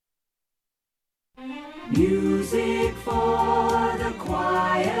Music for the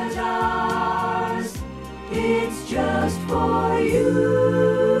quiet hours. It's just for you.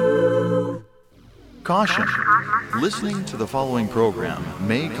 Caution. Listening to the following program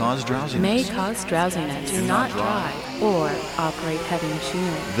may cause drowsiness. Do not drive or operate heavy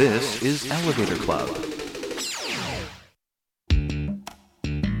machinery. This is Elevator Club.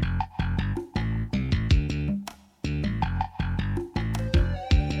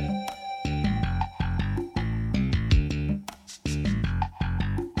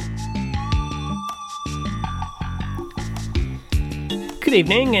 Good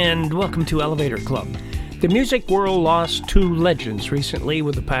evening and welcome to Elevator Club. The music world lost two legends recently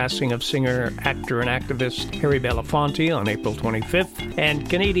with the passing of singer, actor, and activist Harry Belafonte on April 25th and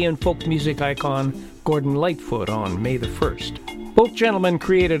Canadian folk music icon Gordon Lightfoot on May the 1st. Both gentlemen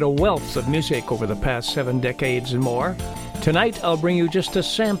created a wealth of music over the past 7 decades and more. Tonight I'll bring you just a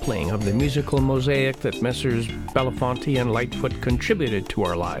sampling of the musical mosaic that Messrs. Belafonte and Lightfoot contributed to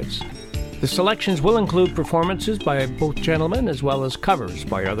our lives. The selections will include performances by both gentlemen as well as covers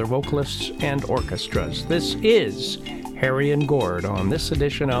by other vocalists and orchestras. This is Harry and Gord on this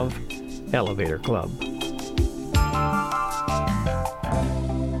edition of Elevator Club.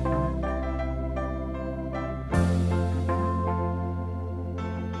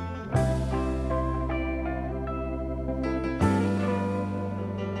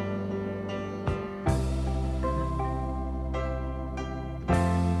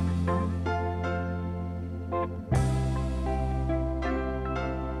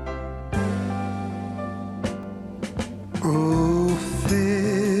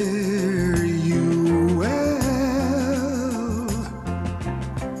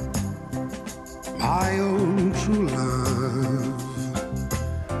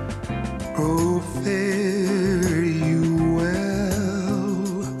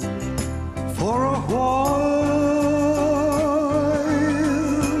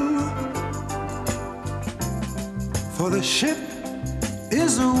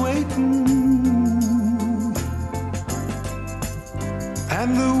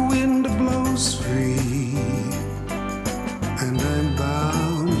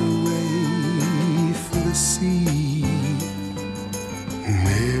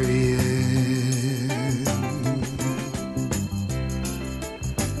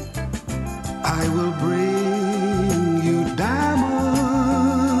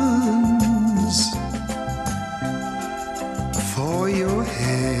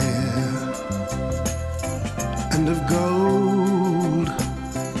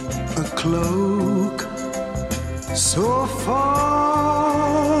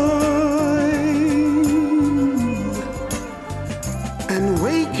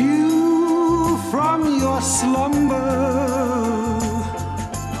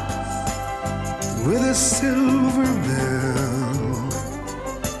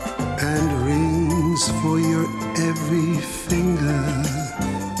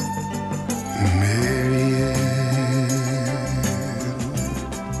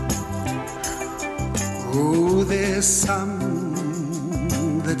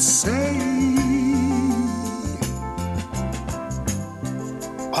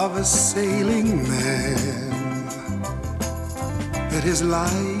 Of a sailing man, that his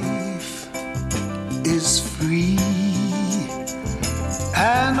life is free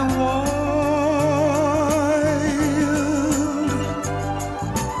and wild,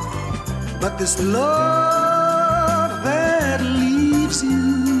 but this love that leaves you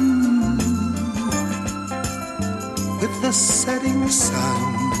with the setting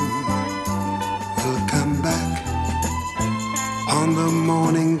sun will come back on the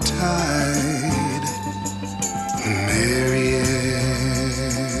morning tide, Marianne.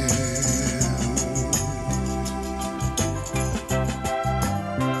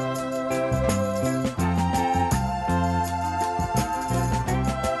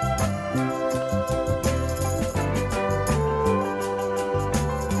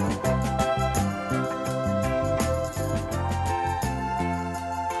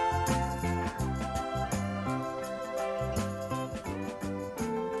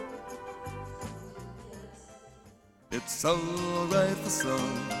 It's alright for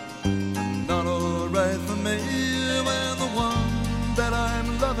some, and not alright for me, when the one that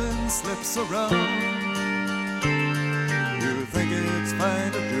I'm loving slips around. You think it's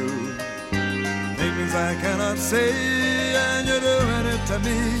fine to do things I cannot say, and you're doing it to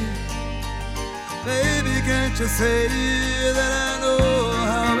me. Baby, can't you say that I know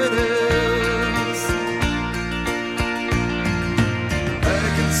how it is? I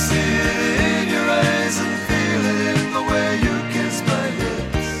can see it in your eyes and feel it in the way you kiss my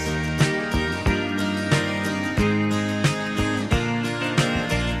lips.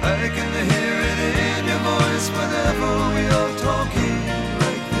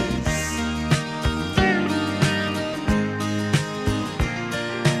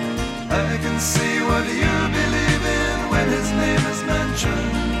 see what you believe in when his name is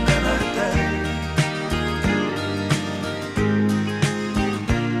mentioned in a day.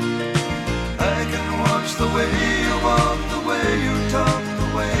 I can watch the way you walk, the way you talk, the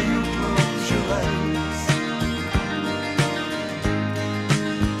way you close your eyes.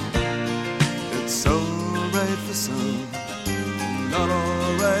 It's alright for some, not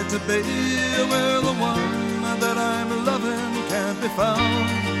alright to be where the one that I'm loving can't be found.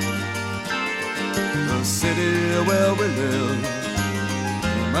 The city where we live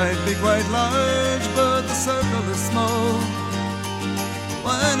might be quite large, but the circle is small.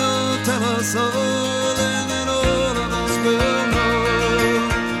 Why not tell us all, and then all of us will know?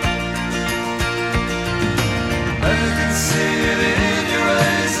 I can see it in your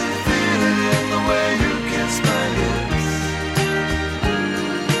eyes and feel it in the way you kiss my lips.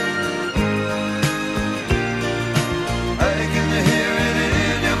 I can hear it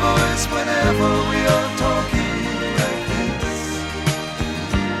in your voice whenever we are talking like this.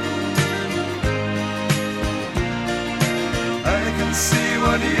 I can see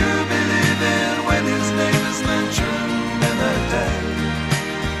what you believe in when his name is mentioned in a day.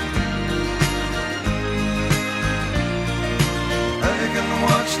 I can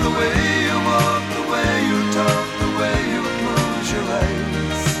watch the way you walk, the way you talk, the way you close your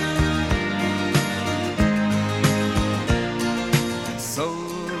eyes. It's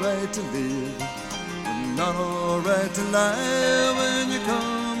alright to live, but not alright to lie. When you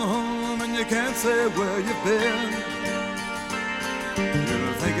come home and you can't say where you've been, you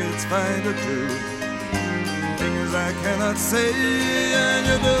think it's fine to do things I cannot say, and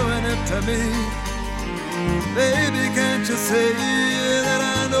you're doing it to me. Baby, can't you say that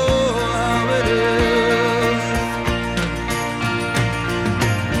I know how it is?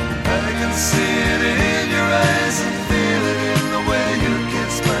 I can see it in your eyes and feel it in the way you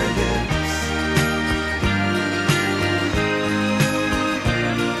kiss my lips.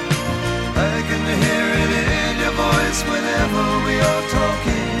 I can hear it in your voice whenever we are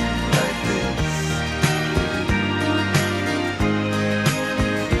talking like this.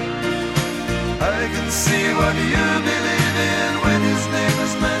 I can see what you believe in when his name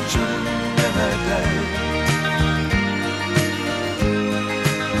is mentioned in a day.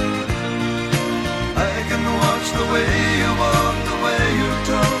 I can watch the way you walk, the way you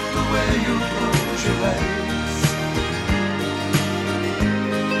talk, the way you close your eyes.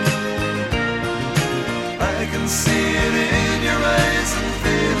 I can see it in your eyes and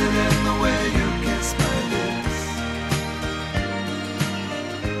feel it in the way you kiss my lips.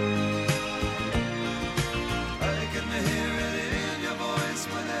 I can hear it in your voice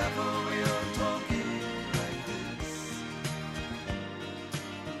whenever we are talking like this.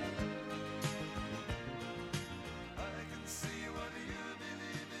 I can see what you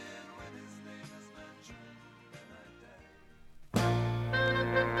believe in when his name is mentioned.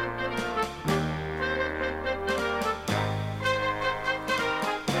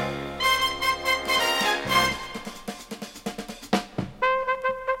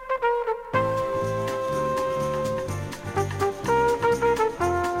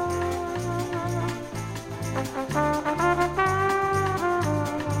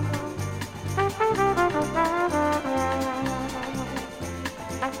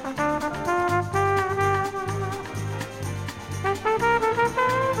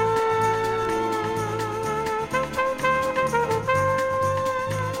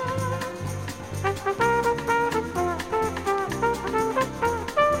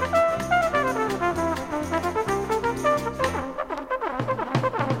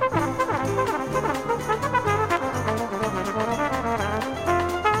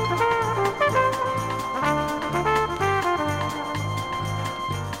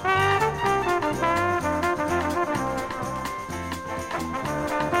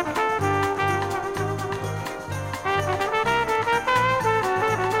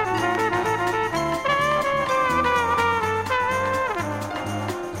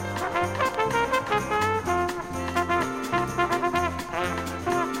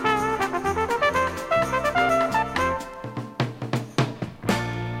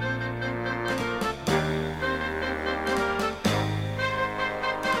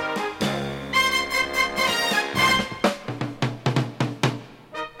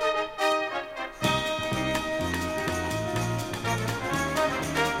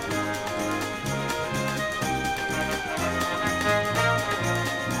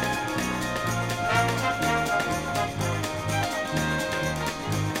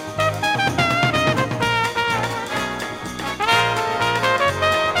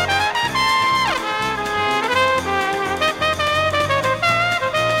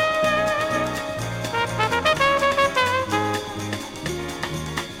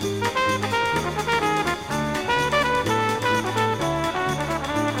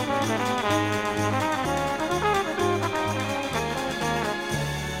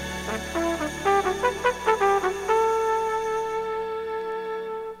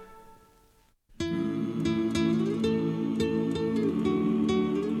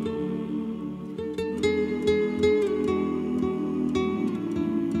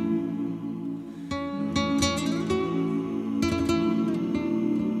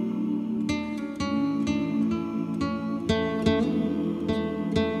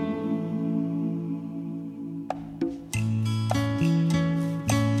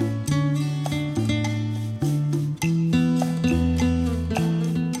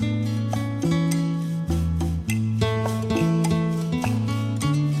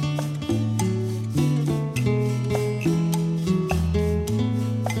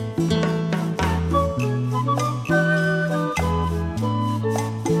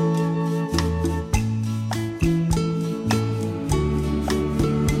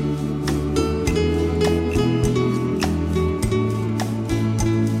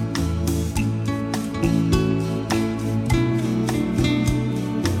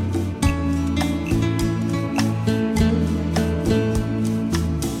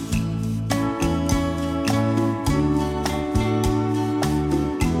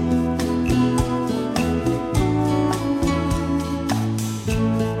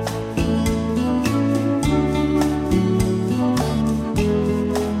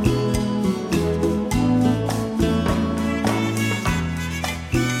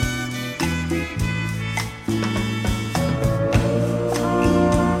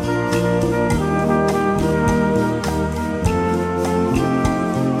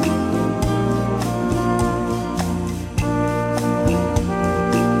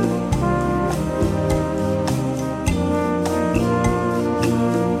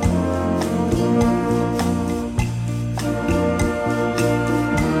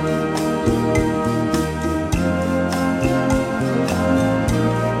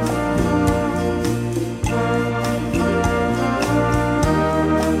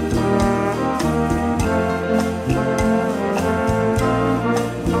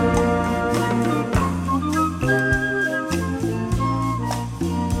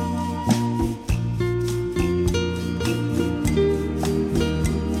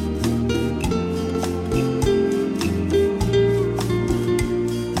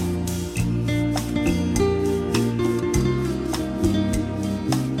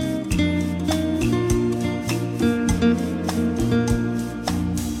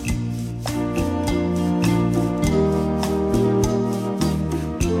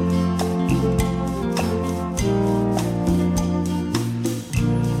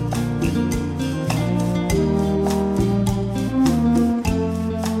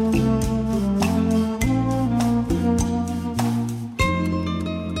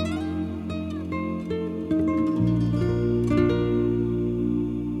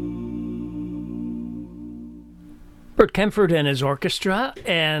 Bert Kaempfert and his orchestra,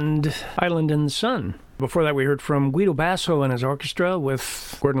 and Island in the Sun. Before that, we heard from Guido Basso and his orchestra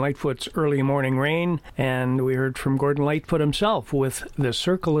with Gordon Lightfoot's Early Morning Rain, and we heard from Gordon Lightfoot himself with The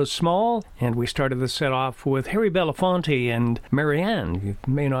Circle is Small, and we started the set off with Harry Belafonte and Marianne. You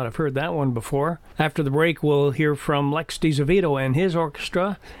may not have heard that one before. After the break, we'll hear from DeAzevedo and his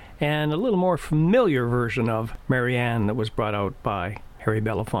orchestra, and a little more familiar version of Marianne that was brought out by Harry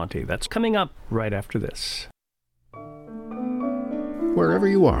Belafonte. That's coming up right after this. Wherever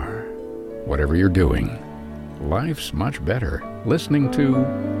you are, whatever you're doing, life's much better listening to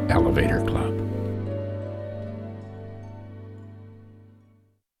Elevator Club.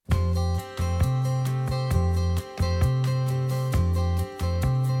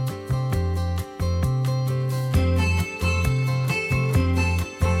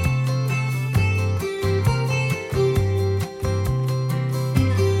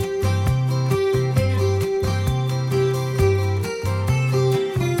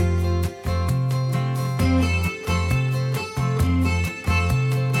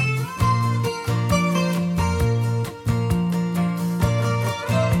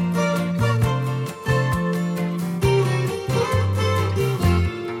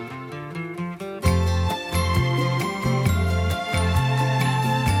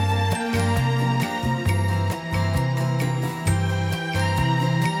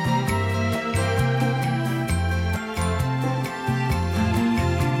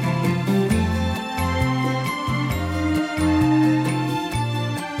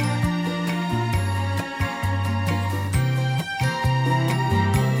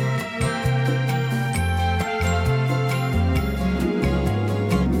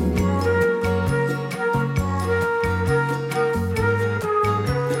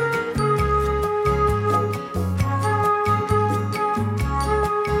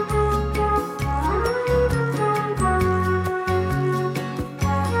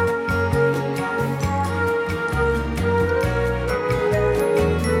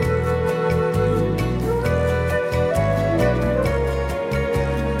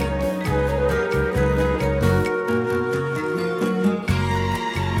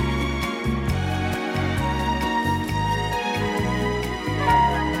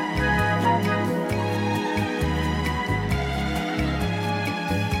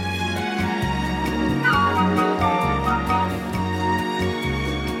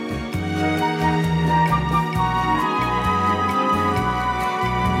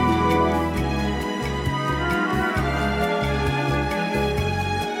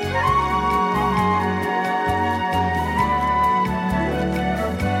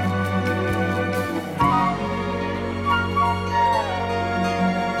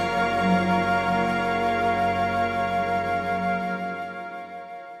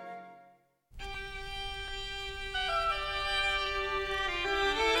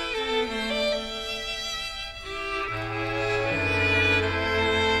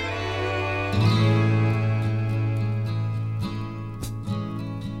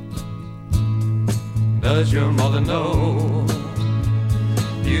 Does your mother know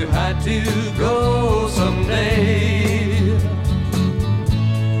you had to go someday?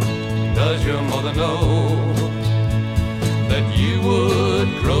 Does your mother know that you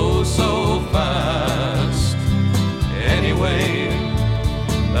would grow so fast? Anyway,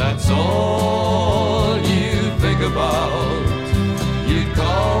 that's all you think about. You'd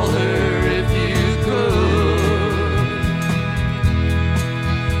call her if you could,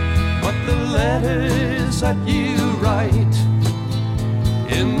 but the letters that you write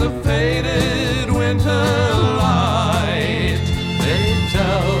in the faded winter light, they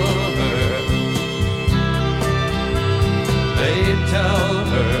tell her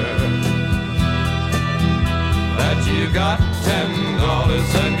that you got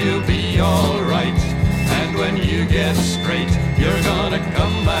 $10 and you'll be alright, and when you get straight you're gonna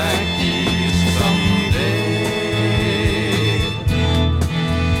come back east someday.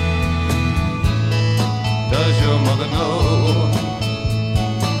 Does your mother know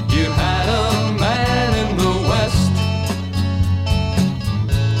you had a man in the West?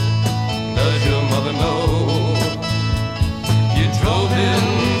 Does your mother know you drove him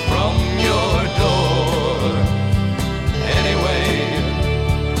from your door? Anyway,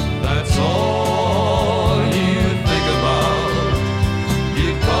 that's all you think about.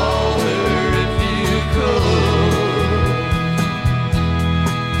 You'd call her if you could.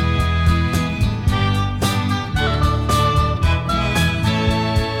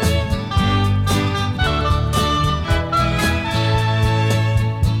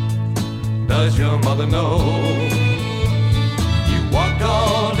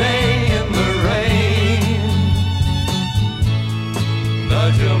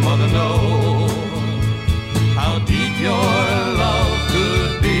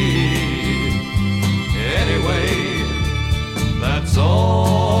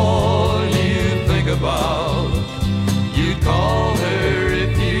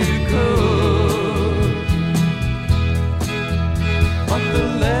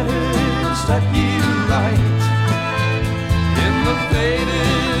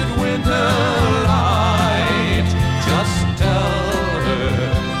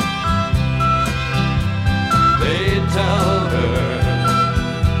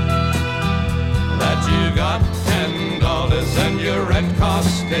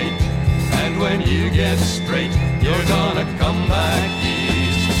 date. And when you get straight, you're gonna come back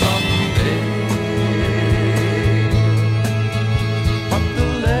east someday. But the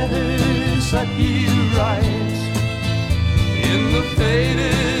letters that he writes in the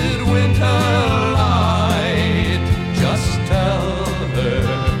faded winter light, just tell her,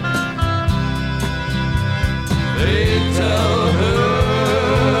 they tell her.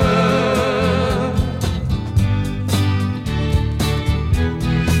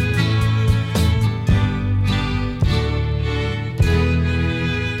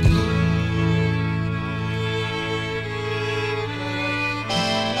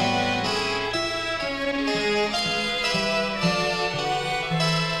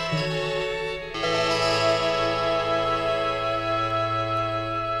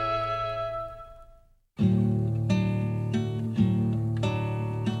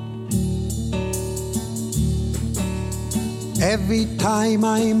 Every time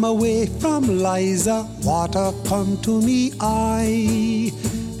I'm away from Liza, water come to me eye.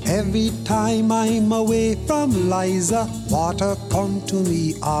 Every time I'm away from Liza, water come to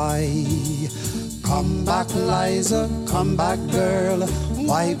me eye. Come back, Liza, come back, girl,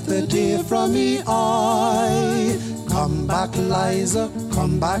 wipe the tear from me eye. Come back, Liza,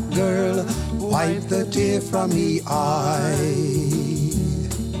 come back, girl, wipe the tear from me eye.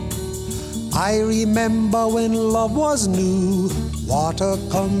 I remember when love was new, water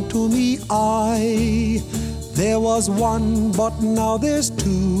come to me eye. There was one, but now there's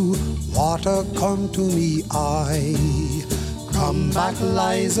two, water come to me eye. Come back,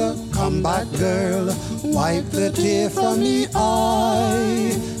 Liza, come back, girl, wipe the tear from me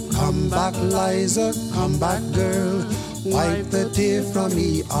eye. Come back, Liza, come back, girl, wipe the tear from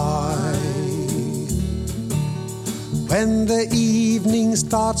me eye. When the evening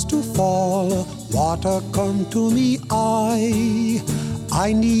starts to fall, water come to me eye.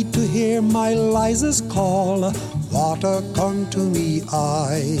 I need to hear my Liza's call, water come to me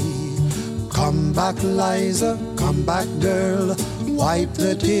eye. Come back, Liza, come back, girl, wipe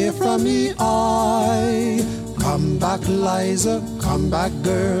the tear from me eye. Come back, Liza, come back,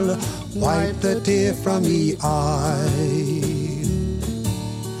 girl, wipe the tear from me eye.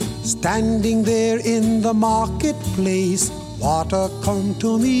 Standing there in the marketplace, water come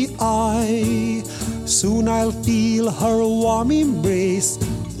to me eye. Soon I'll feel her warm embrace,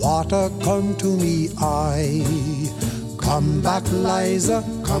 water come to me eye. Come back, Liza,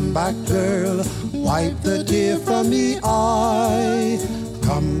 come back, girl, wipe the tear from me eye.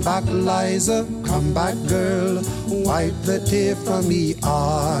 Come back, Liza, come back, girl, wipe the tear from me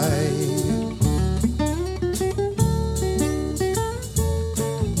eye.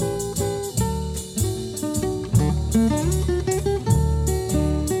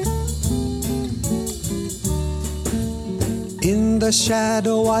 In the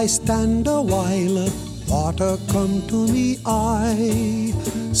shadow I stand a while, water come to me eye.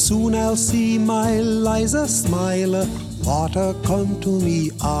 Soon I'll see my Liza smile, water come to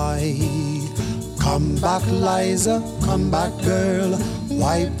me eye. Come back, Liza, come back, girl,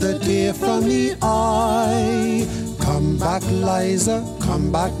 wipe the tear from me eye. Come back, Liza,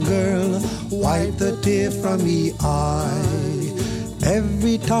 come back, girl, wipe the tear from me eye.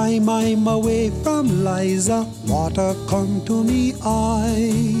 Every time I'm away from Liza, water come to me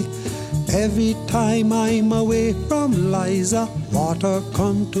eye. Every time I'm away from Liza, water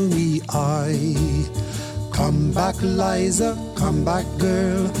come to me eye. Come back, Liza, come back,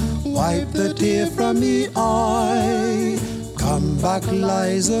 girl, wipe the tear from me eye. Come back,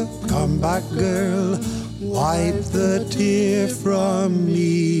 Liza, come back, girl, wipe the tear from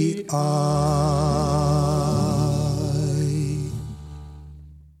me eye.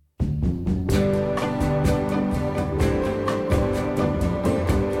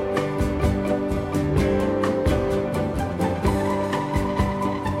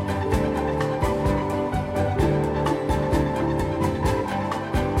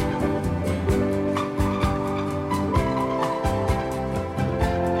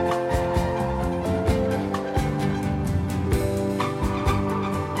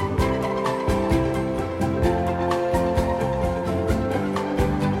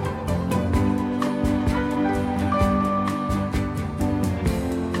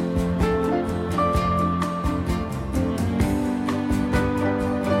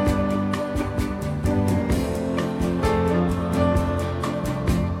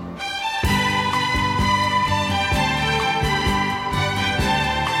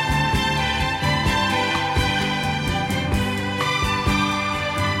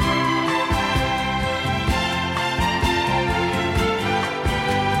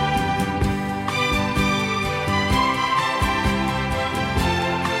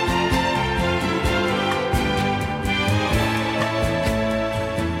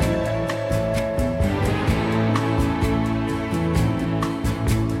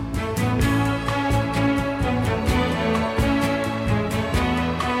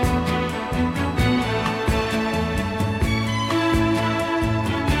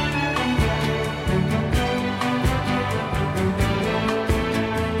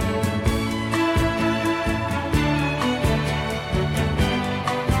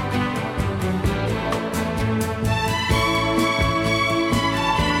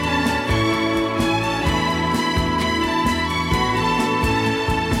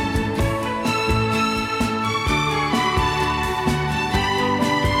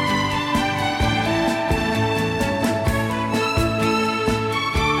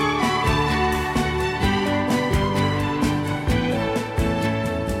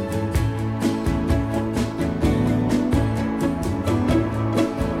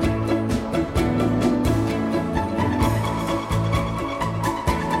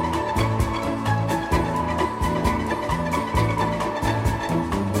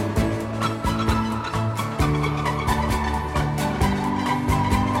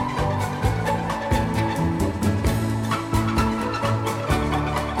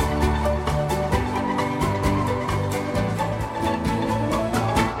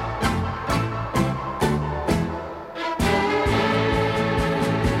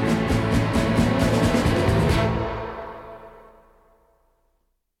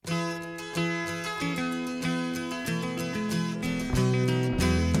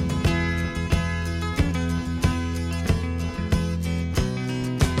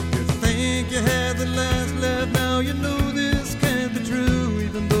 you had the last laugh, now you know this can't be true.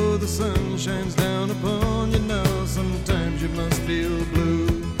 Even though the sun shines down upon you now, sometimes you must feel blue.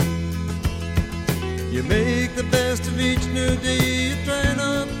 You make the best of each new day, you try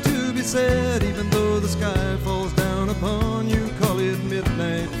not to be sad. Even though the sky falls down upon you, call it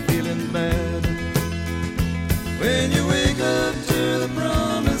midnight, feeling bad. When you wake up to the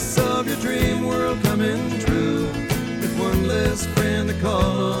promise of your dream world coming true, with one less friend to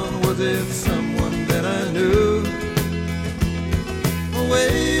call on, was it someone that I knew?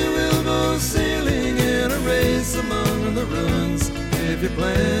 Away you will go sailing in a race among the ruins. If you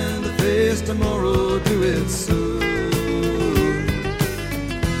plan to face tomorrow, do it soon.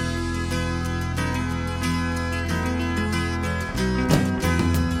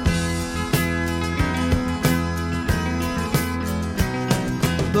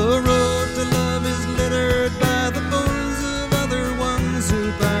 The road to love is littered by the bones of other ones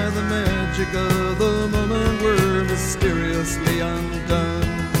who by the magic of the moment were mysteriously undone.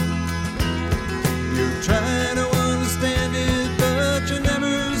 You try to understand it, but you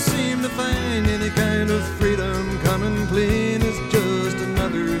never seem to find any kind of freedom. Coming clean is just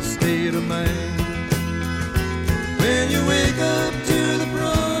another state of mind. When you wake up to the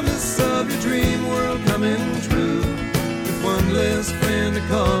promise of your dream world coming true, with one less friend to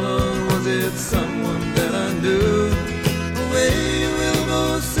call on, was it someone that I knew? Away you will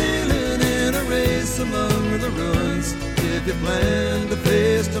go sailing in a race among the ruins. If you plan to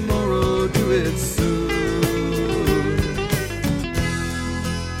face tomorrow, do it soon.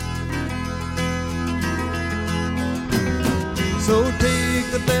 So take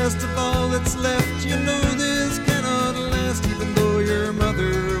the best of all that's left. You know this cannot last. Even though your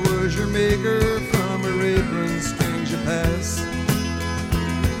mother was your maker, from her apron strings you pass.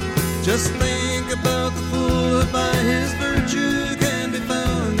 Just think about the fool who by his virtue can be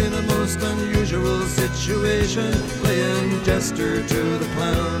found in a most unusual situation, playing jester to the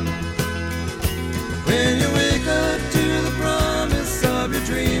clown. When you wake up to the promise of your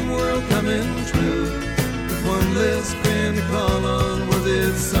dream world coming true, with one less friend to call on, was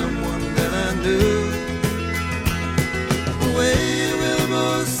it someone that I knew? Away you will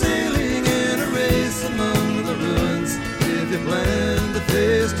go sailing in a race among the ruins. If you plan to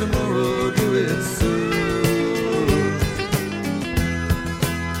face tomorrow, do it soon.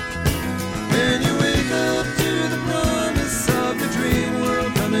 When you wake up to the promise of your dream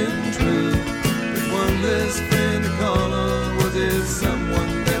world coming true, with one less friend to call on, was it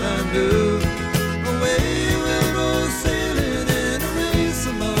someone that I knew? Away you will go sailing in a race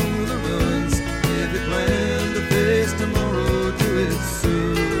among the ruins. If you plan to face tomorrow, do it soon.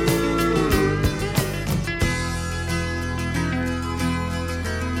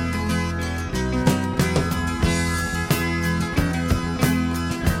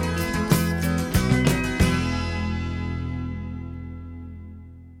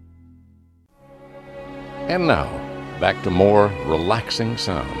 And now, back to more relaxing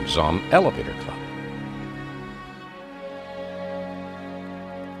sounds on Elevator Club.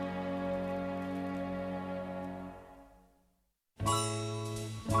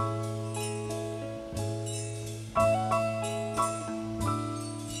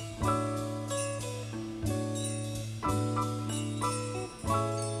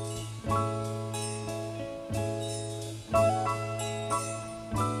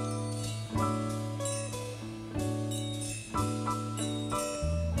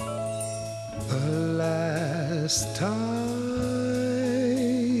 Last time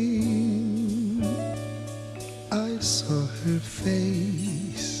I saw her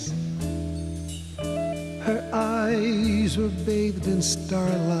face, her eyes were bathed in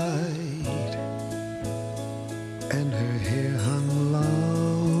starlight, and her hair hung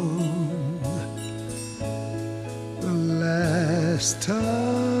long. The last time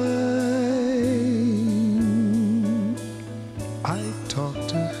I talked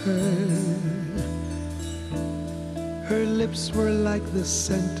to her, her lips were like the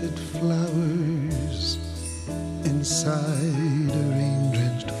scented flowers inside a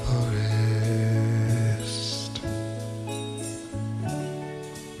rain-drenched forest.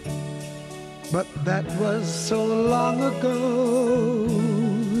 But that was so long ago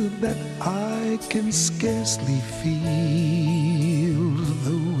that I can scarcely feel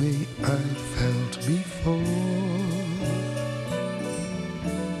the way I felt before.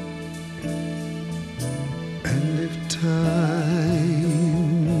 And if time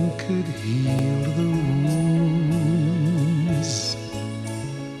could heal the wounds,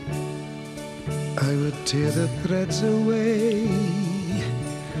 I would tear the threads away,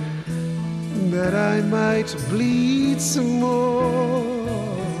 that I might bleed some more.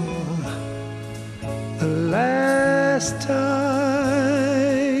 last time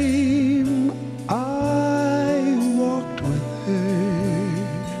I walked with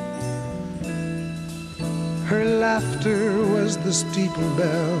her laughter was the steeple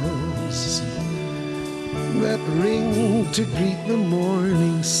bells that ring to greet the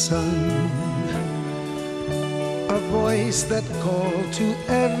morning sun, a voice that called to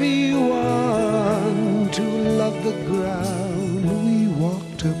everyone to love the ground we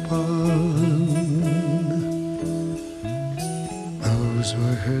walked upon. Those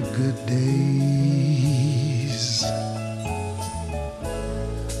were her good days.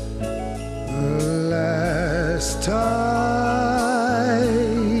 The last time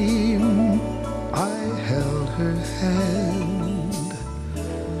I held her hand,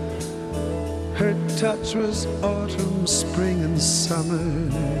 her touch was autumn, spring, and summer,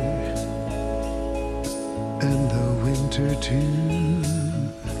 and the winter too.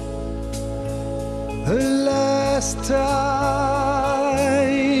 The last time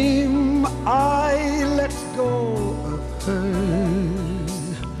I let go of her,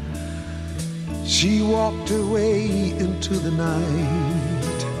 she walked away into the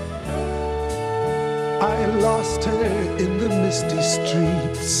night. I lost her in the misty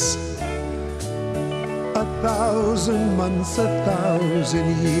streets. 1,000 months, 1,000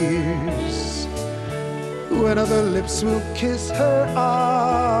 years, when other lips will kiss her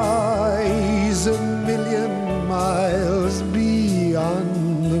eyes, 1,000,000 miles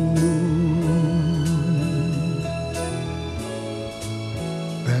beyond the moon.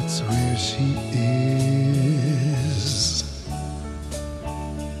 That's where she is.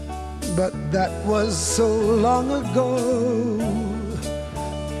 But that was so long ago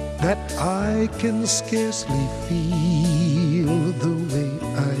that I can scarcely feel the way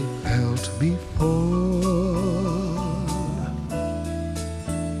I felt before.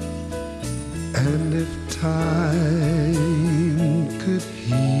 And if time could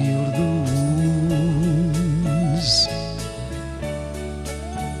heal the wounds,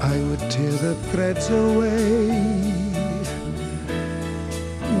 I would tear the threads away,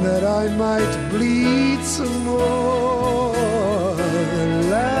 that I might bleed some more. The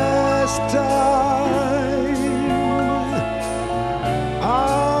last time I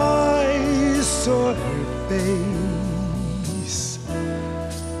saw her face,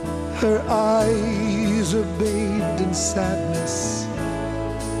 her eyes are bathed in sadness,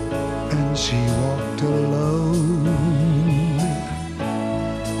 and she walked alone.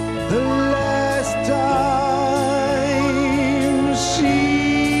 The last time she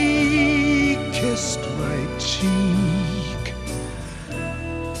kissed my cheek,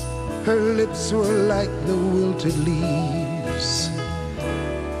 her lips were like the wilted leaves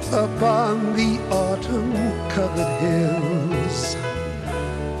upon the autumn-covered hills,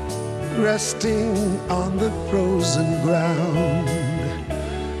 resting on the frozen ground.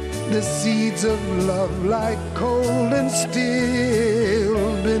 The seeds of love lie cold and still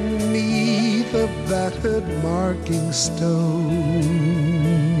beneath a battered marking stone.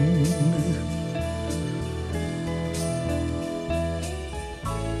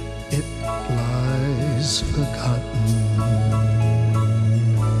 It lies forgotten.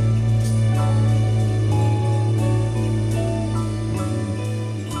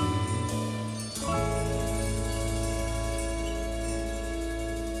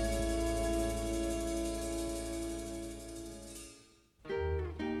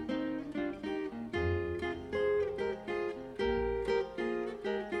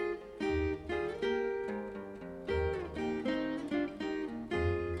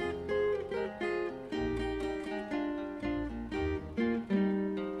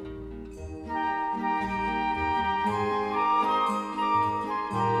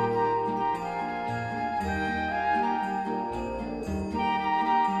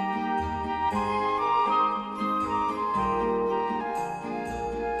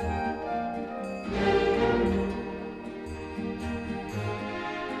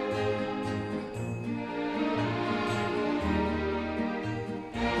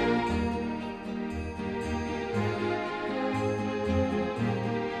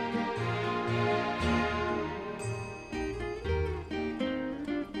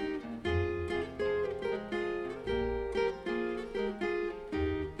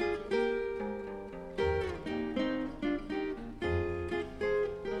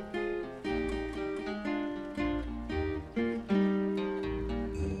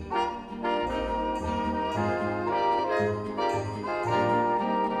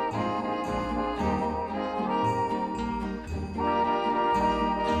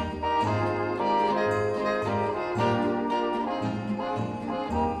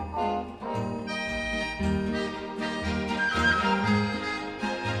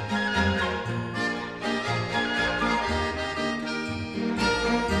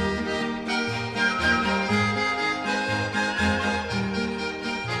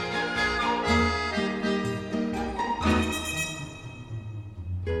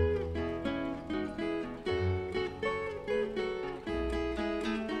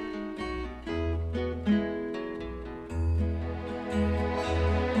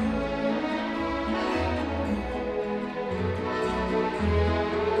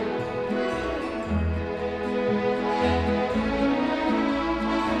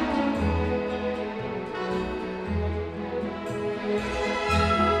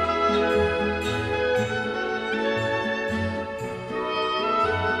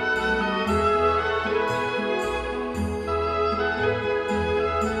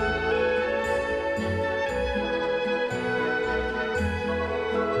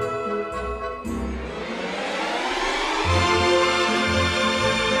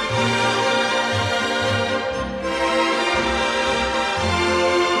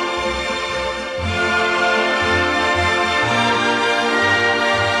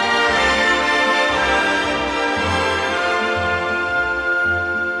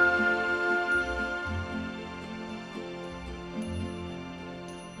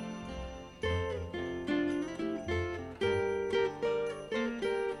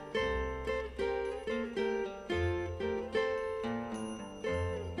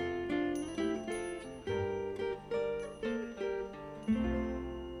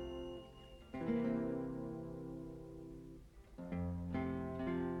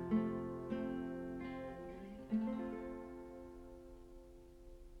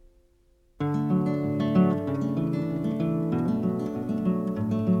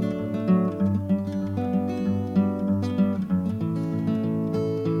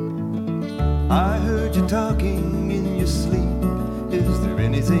 I heard you talking in your sleep. Is there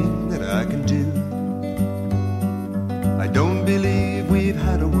anything that I can do? I don't believe we've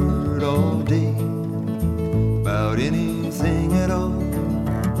had a word all day about anything at all.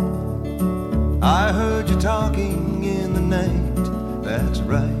 I heard you talking in the night. That's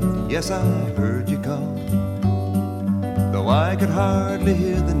right, yes, I heard you call. Though I could hardly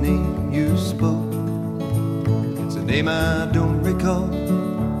hear the name you spoke. It's a name I don't recall.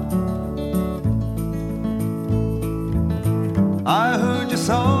 I heard you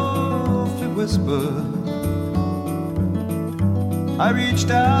softly whisper. I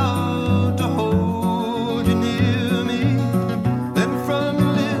reached out to hold you near me. Then from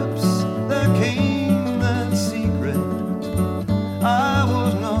your lips there came that secret I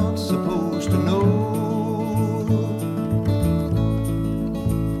was not supposed to know.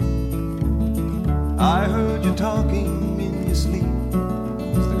 I heard you talking in your sleep.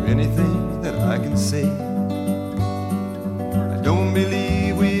 Is there anything that I can say? Don't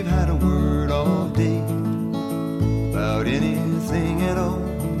believe we've had a word all day about anything at all.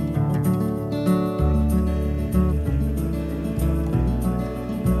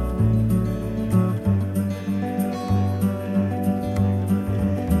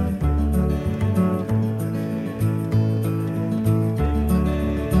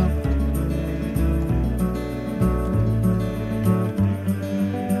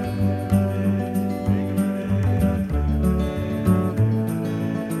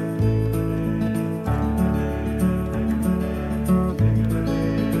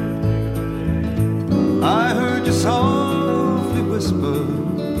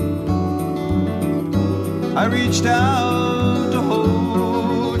 I reached out to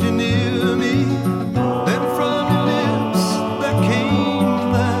hold you near me. Then from your lips there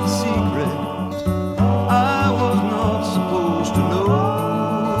came that secret I was not supposed to know.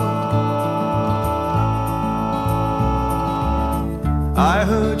 I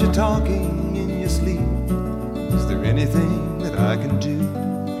heard you talking in your sleep. Is there anything that I can do?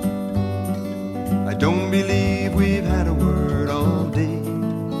 I don't believe we've had a word all day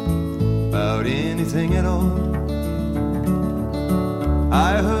about anything at all.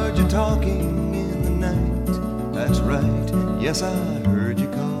 I heard you talking in the night. That's right, yes, I heard you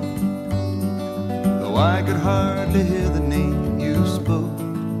call. Though I could hardly hear the name you spoke.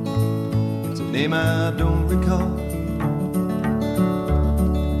 It's a name I don't recall.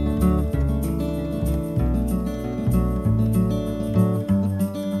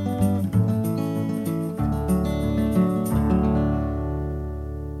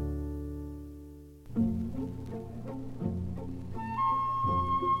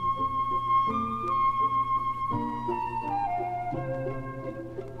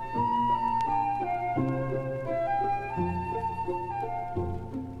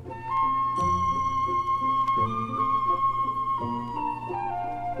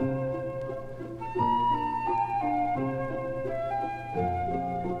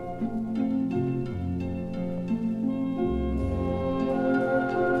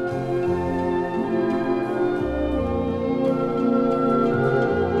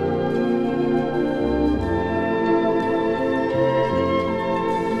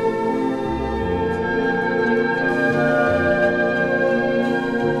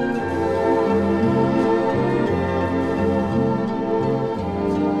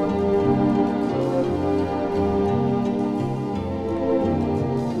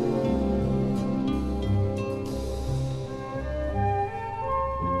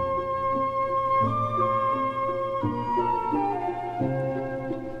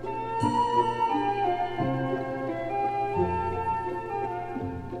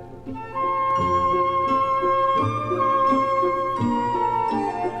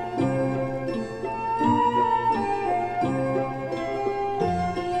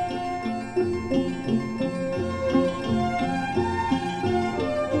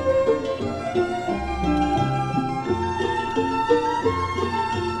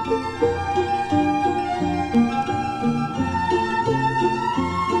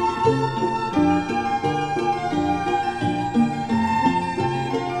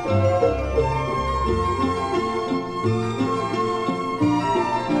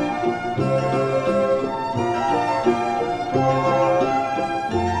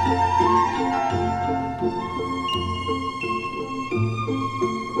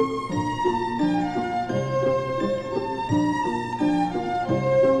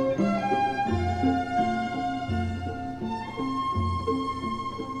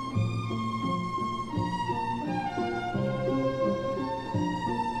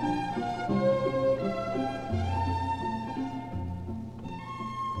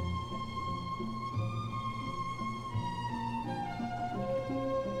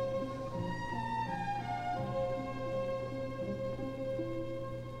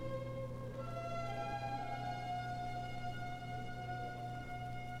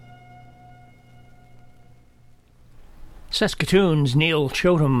 Saskatoon's Neil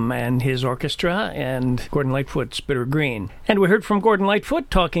Chotem and his orchestra, and Gordon Lightfoot's Bitter Green. And we heard from Gordon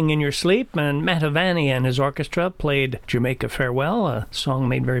Lightfoot, Talking in Your Sleep, and Mantovani and his orchestra played Jamaica Farewell, a song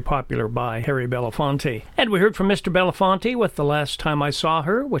made very popular by Harry Belafonte. And we heard from Mr. Belafonte with The Last Time I Saw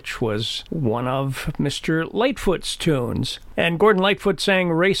Her, which was one of Mr. Lightfoot's tunes. And Gordon Lightfoot sang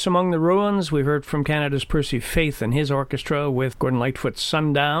Race Among the Ruins. We heard from Canada's Percy Faith and his orchestra with Gordon Lightfoot's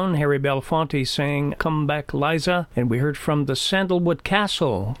Sundown. Harry Belafonte sang Come Back Liza. And we heard from the Sandalwood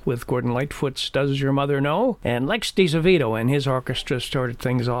Castle with Gordon Lightfoot's Does Your Mother Know? And Lex DeAzevedo and his orchestra started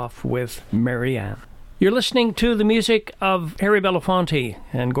things off with Marianne. You're listening to the music of Harry Belafonte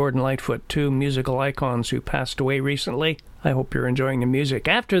and Gordon Lightfoot, two musical icons who passed away recently. I hope you're enjoying the music.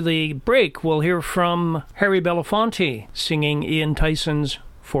 After the break, we'll hear from Harry Belafonte singing Ian Tyson's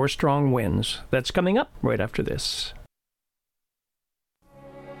Four Strong Winds. That's coming up right after this.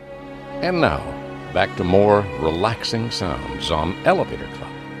 And now, back to more relaxing sounds on Elevator Club.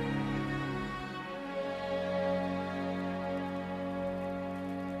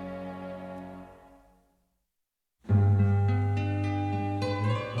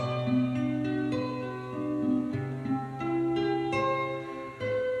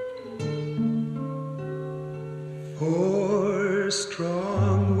 Four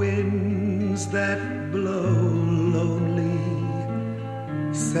strong winds that blow lonely,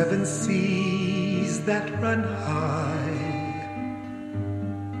 seven seas that run high,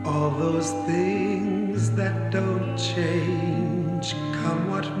 all those things that don't change, come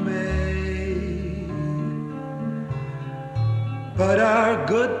what may. But our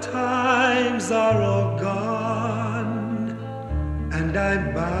good times are all gone, and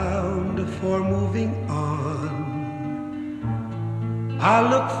I'm bound for moving on. I'll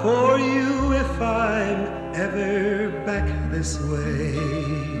look for you if I'm ever back this way.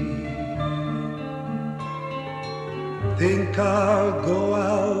 Think I'll go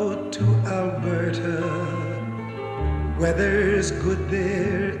out to Alberta, weather's good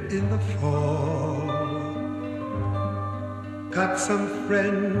there in the fall. Got some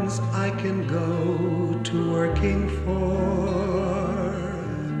friends I can go to working for.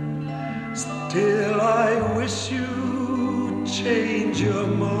 Still I wish you'd change your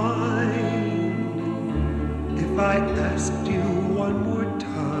mind if I asked you one more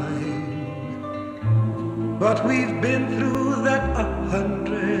time. But we've been through that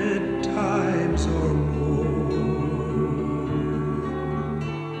 100 times or more.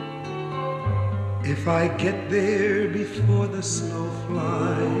 If I get there before the snow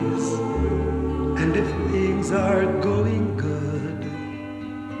flies, and if things are going good,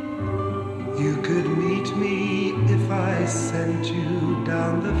 you could meet me if I sent you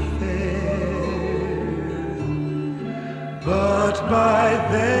down the fair. But by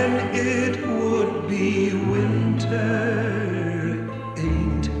then it would be winter,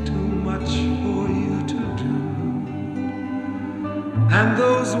 ain't too much for you to do. And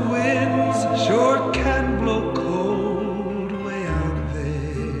those winds sure can blow cold way out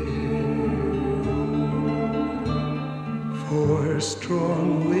there. Four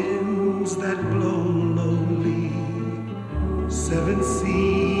strong winds that blow lonely, seven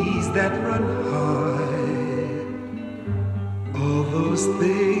seas that run high, all those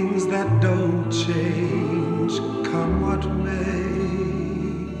things that don't change, come what may.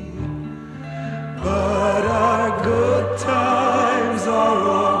 But our good times are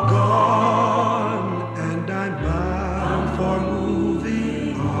all gone, and I'm bound for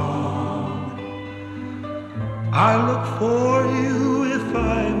moving on. I look for you if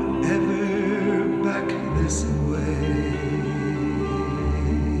I'm ever back this way.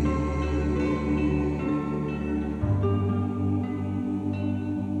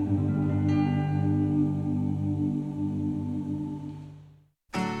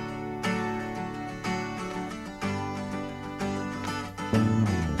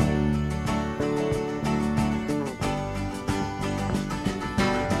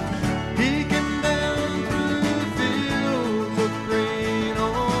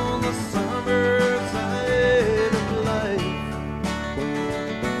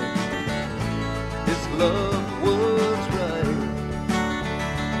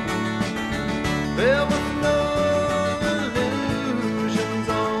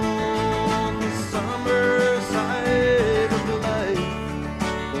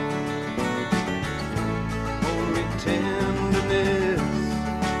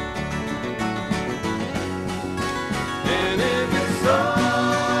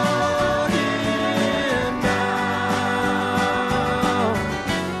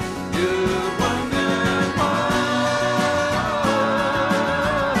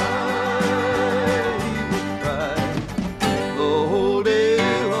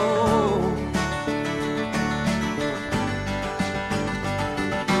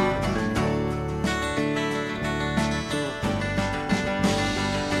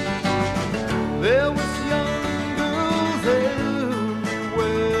 There was young girls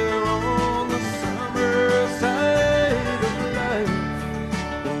everywhere on the summer side of life.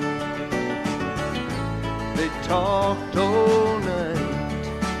 They talked all night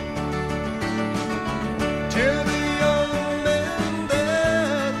till the young men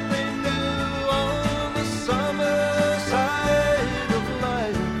that they knew on the summer side of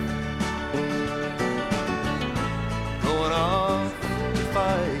life going off to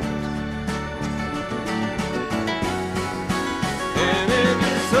fight. And if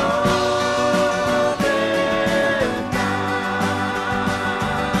you saw them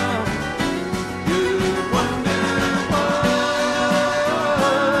now, you'd wonder why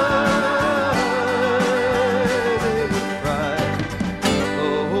they would cry the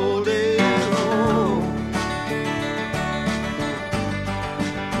whole day long.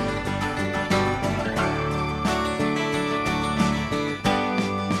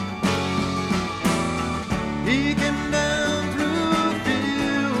 He came down through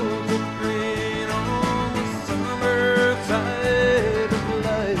fields of green on the summer side of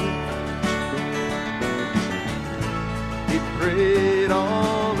life. He prayed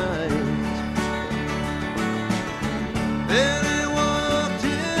all night. Then he walked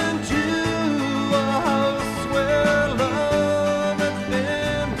into a house where love had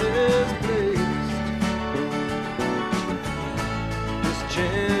been misplaced. This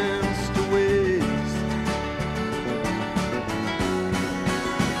chance to waste.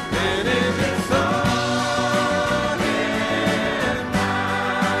 And if you saw him now,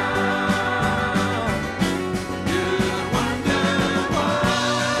 you'd wonder why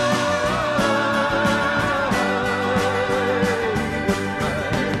he would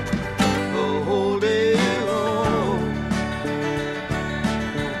cry the whole day long.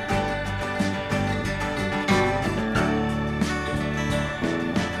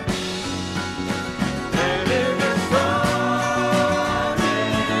 And if you saw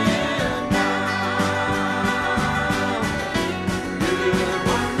him now, you'd wonder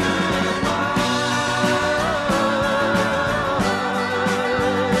why. And if you saw him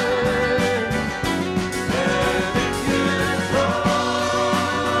now,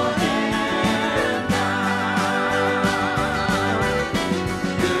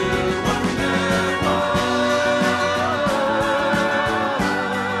 you'd wonder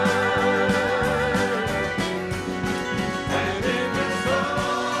And if you saw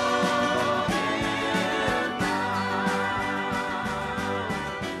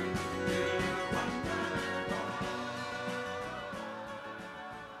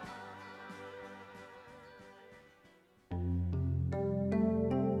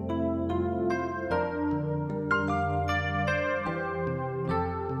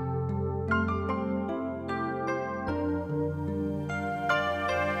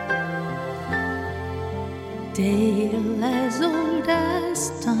Tale as old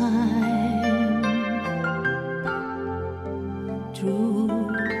as time, true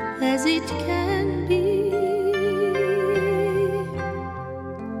as it can be,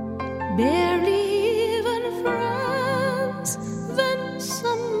 barely even friends when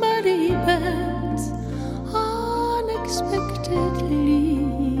somebody bends unexpectedly.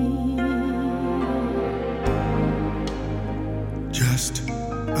 Just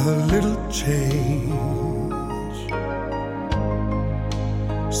a little change,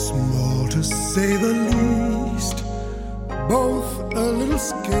 small to say the least, both a little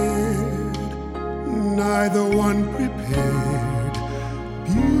scared, neither one prepared.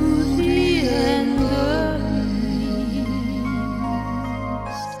 Beauty and the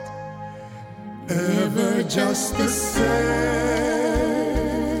Beast, ever just the same,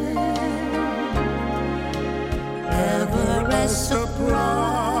 ever as surprise,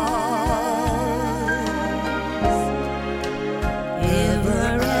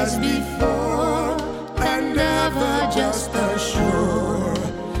 ever as before, and ever just as sure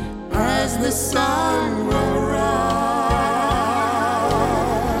as the sun will rise.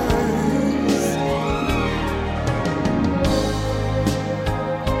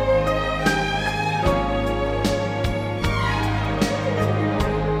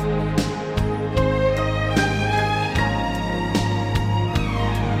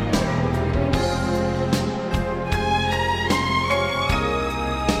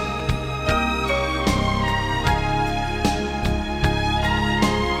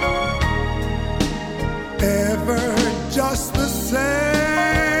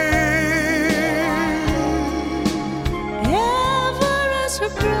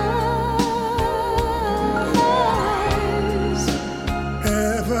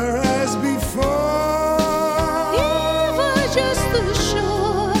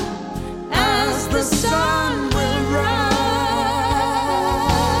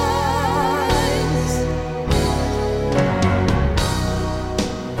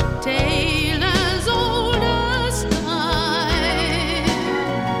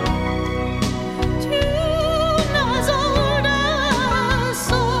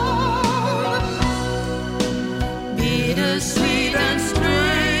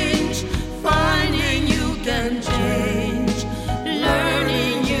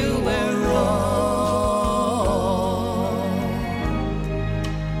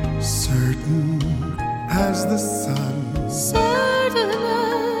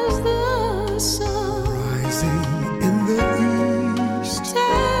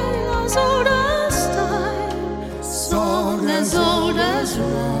 tale as old as time, song as old as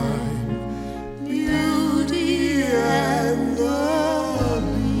rhyme, Beauty and the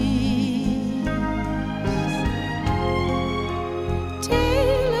Beast.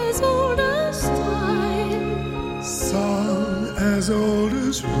 Tale as old as time, Song as old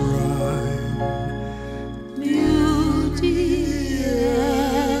as rhyme, Beauty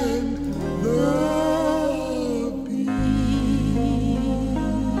and the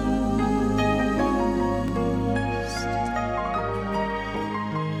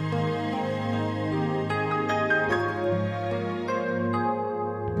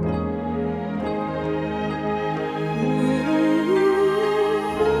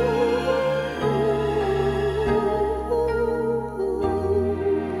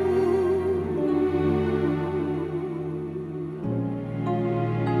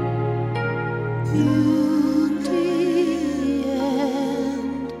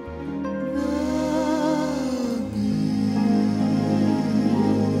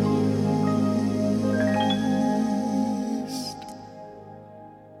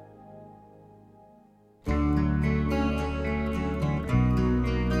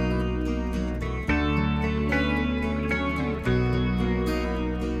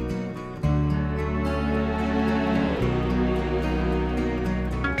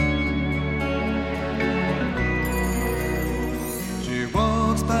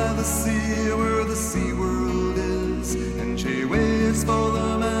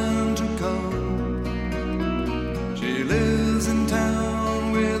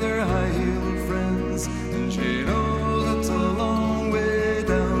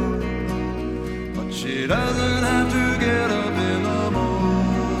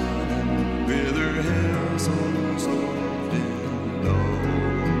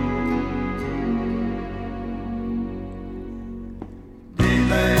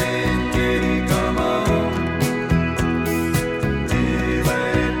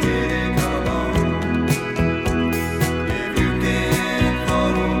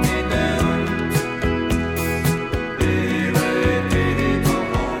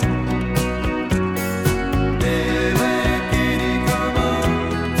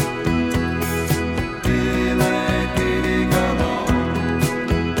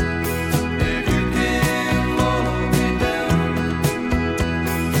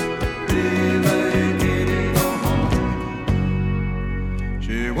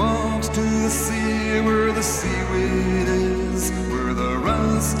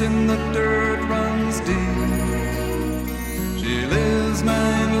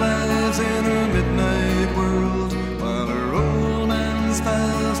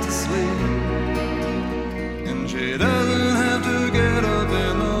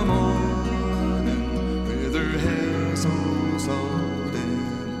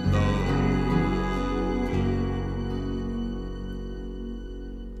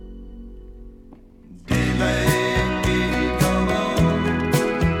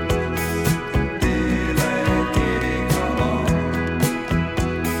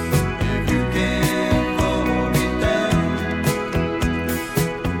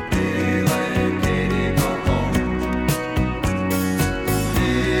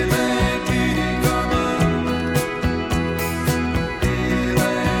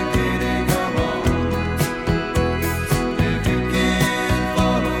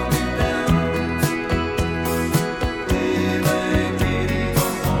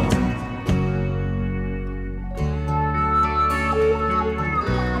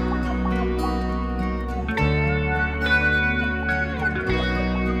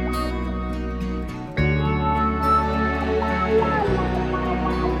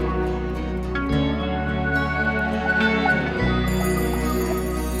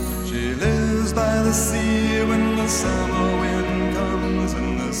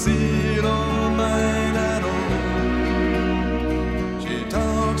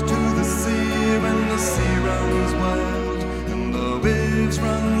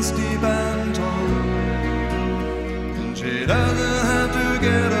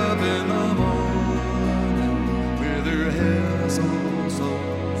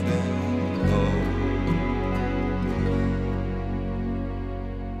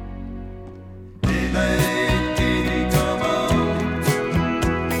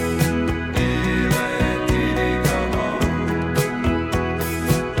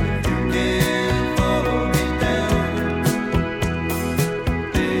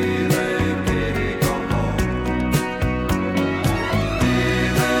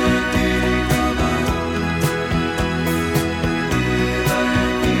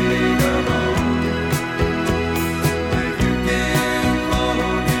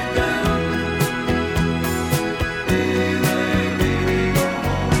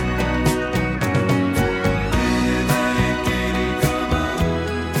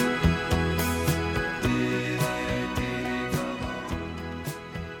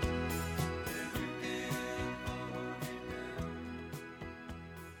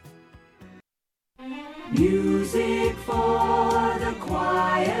Music for the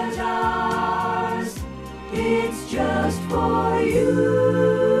quiet hours. It's just for you.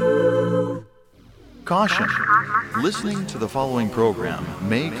 Caution. Listening to the following program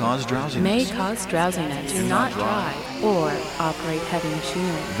may cause drowsiness. May cause drowsiness. Do not drive or operate heavy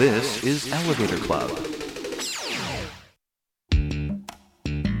machinery. This is Elevator Club.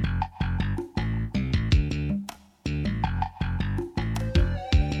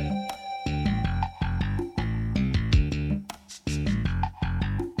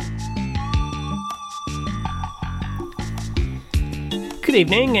 Good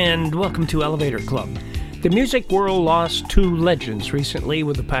evening and welcome to Elevator Club. The music world lost two legends recently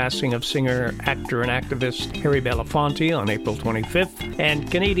with the passing of singer, actor, and activist Harry Belafonte on April 25th and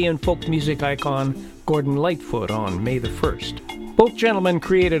Canadian folk music icon Gordon Lightfoot on May the 1st. Both gentlemen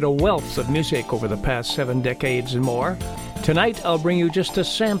created a wealth of music over the past 7 decades and more. Tonight I'll bring you just a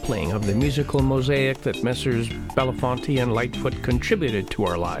sampling of the musical mosaic that Messrs. Belafonte and Lightfoot contributed to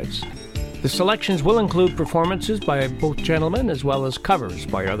our lives. The selections will include performances by both gentlemen as well as covers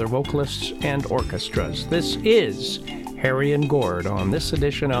by other vocalists and orchestras. This is Harry and Gord on this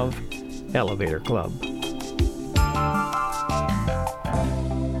edition of Elevator Club.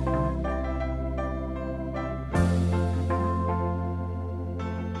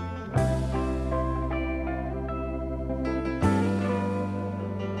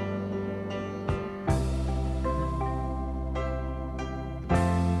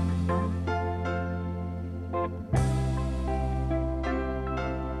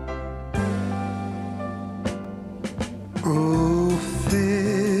 Oh,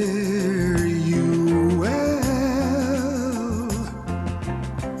 fare you well,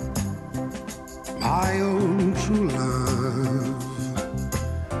 my own true love.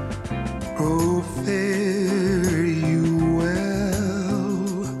 Oh, fare you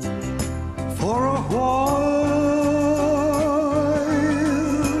well for a while,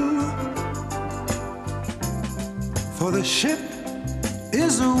 for the ship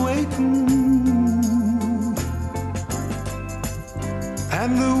is awaiting.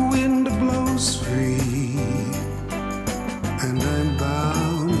 And the wind blows free, and I'm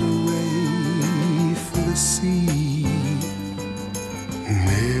bound away for the sea,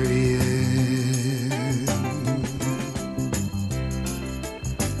 Marianne.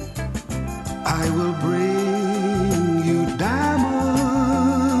 I will bring you diamonds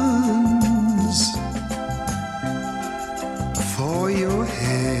for your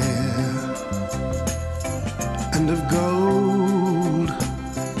hair, and of gold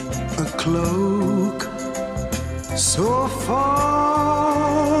a cloak so fine,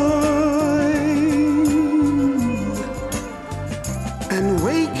 and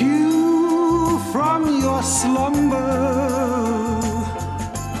wake you from your slumber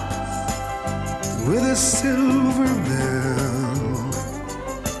with a silver bell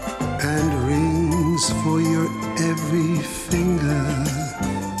and rings for your every finger,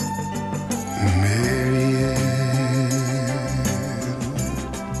 Marianne.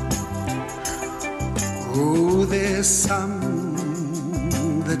 Oh, there's some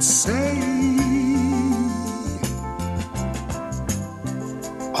that say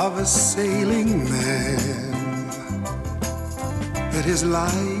of a sailing man that his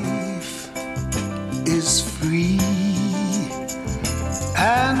life is free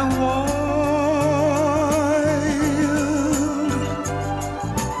and wild,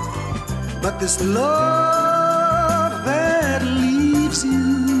 but this love that leaves you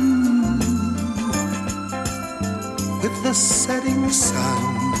with the setting sun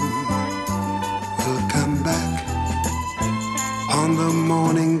will come back on the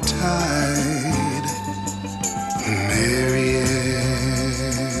morning tide, Marianne.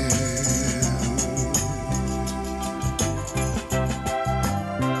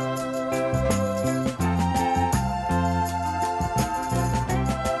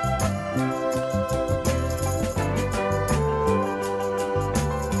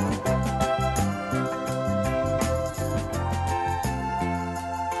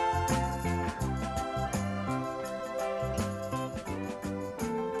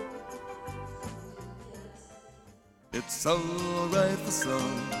 It's alright for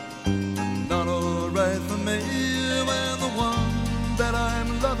some, but not alright for me when the one that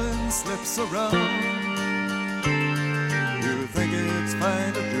I'm loving slips around. You think it's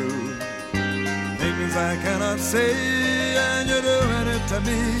fine to do things I cannot say, and you're doing it to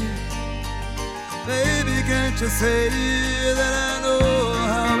me. Baby, can't you say that I know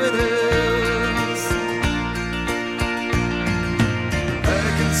how it is? I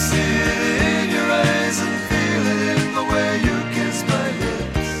can see it in your eyes and feel it in the way you kiss my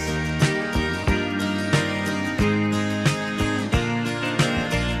lips.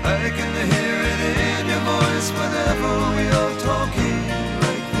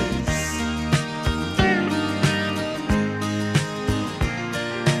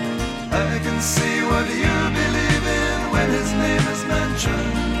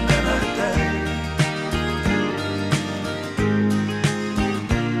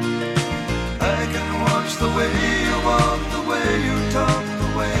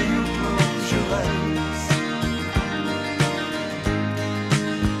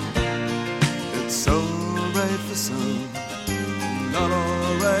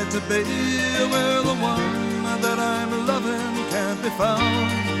 to be where the one that I'm loving can't be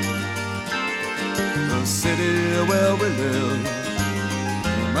found. The city where we live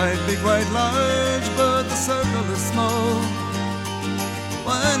might be quite large, but the circle is small.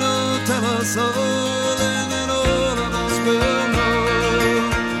 Why not tell us all, and then all of us will know?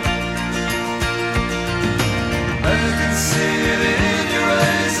 I can see it in your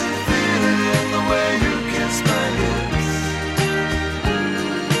eyes and feel it in the way you kiss my lips.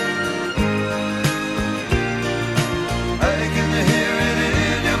 I can hear it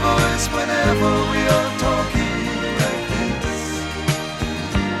in your voice whenever we are talking like this.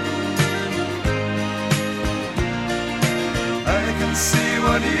 I can see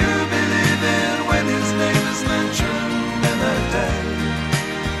what you believe in when his name is mentioned in that day.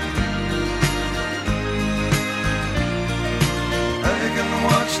 I can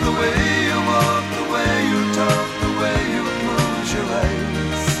watch the way you walk, the way you talk, the way you close your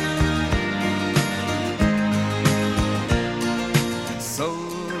eyes. It's so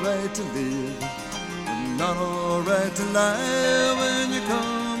right to live, but not alright to lie. When you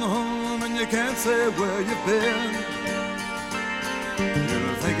come home and you can't say where you've been, you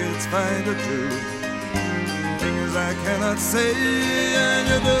think it's fine to do things I cannot say, and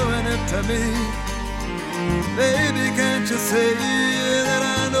you're doing it to me. Baby, can't you see that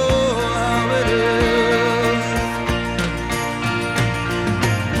I know how it is?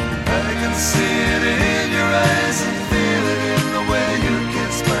 I can see it in your eyes and feel it in the way you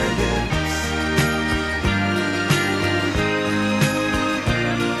kiss my lips.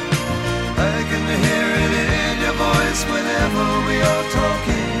 I can hear it in your voice whenever we are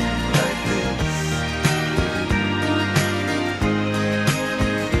talking like this.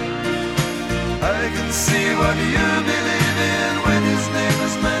 I can see what you believe in when his name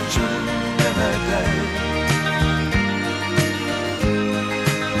is mentioned every day.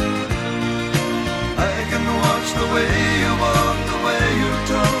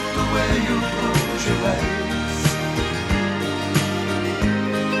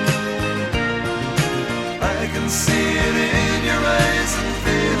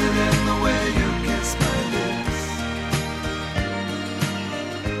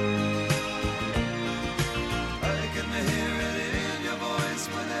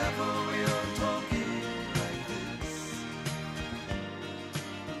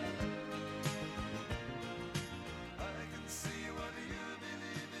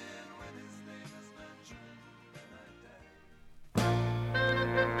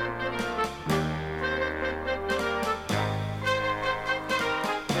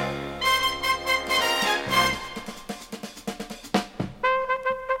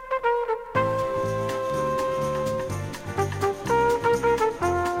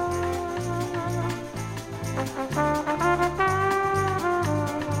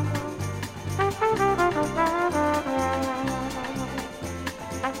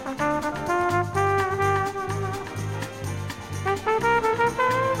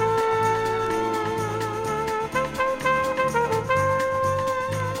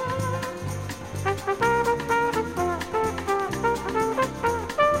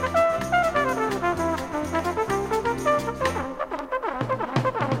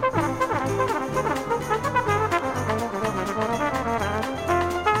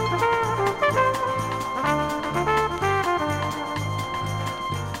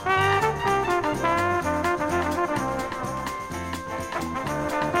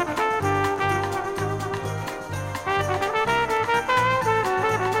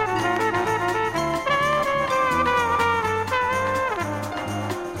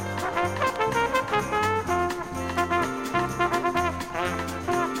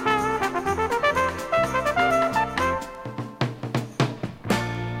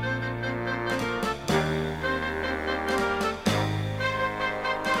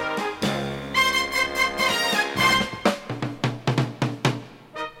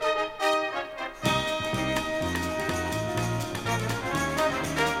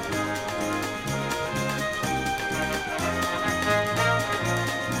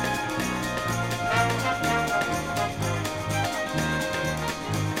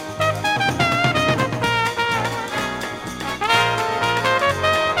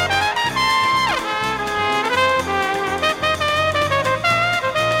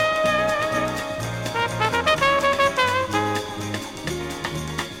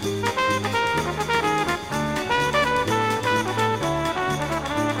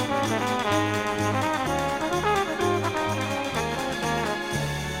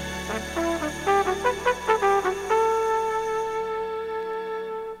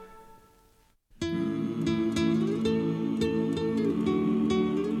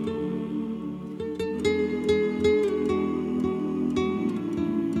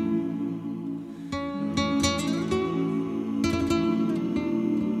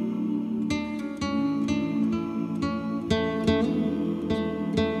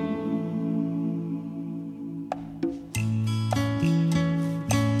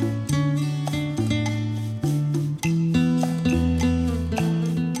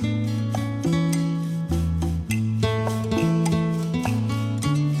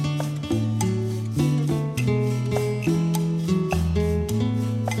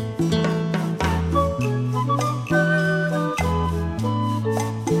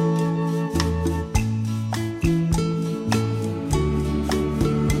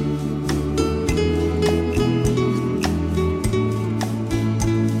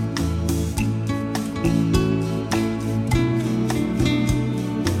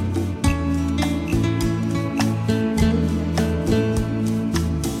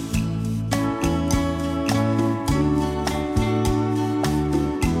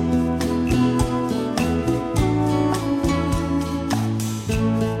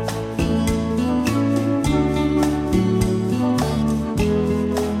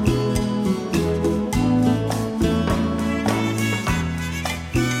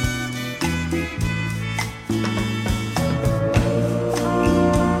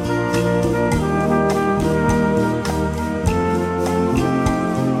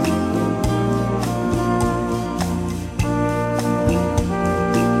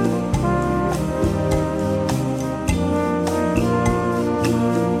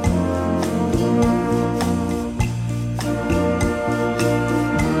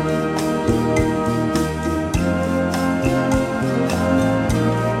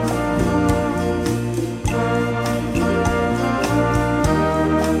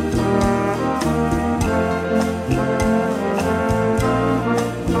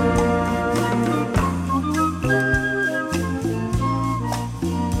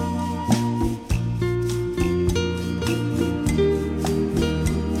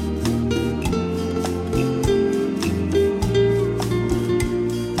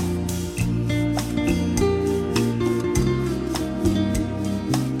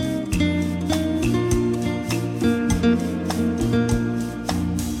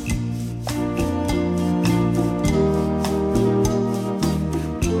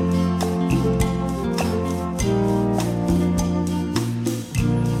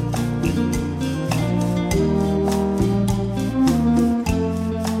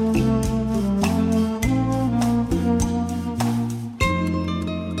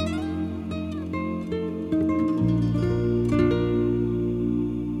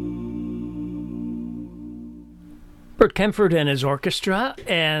 Bert Kaempfert and his orchestra,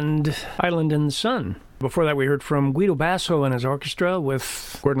 and Island in the Sun. Before that, we heard from Guido Basso and his orchestra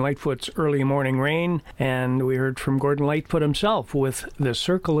with Gordon Lightfoot's Early Morning Rain, and we heard from Gordon Lightfoot himself with The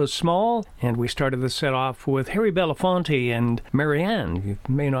Circle is Small, and we started the set off with Harry Belafonte and Marianne. You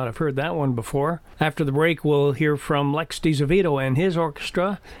may not have heard that one before. After the break, we'll hear from DeAzevedo and his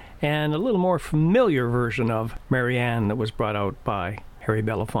orchestra, and a little more familiar version of Marianne that was brought out by Harry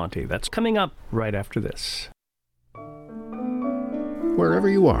Belafonte. That's coming up right after this. Wherever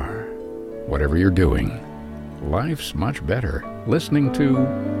you are, whatever you're doing, life's much better listening to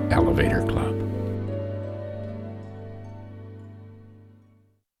Elevator Club.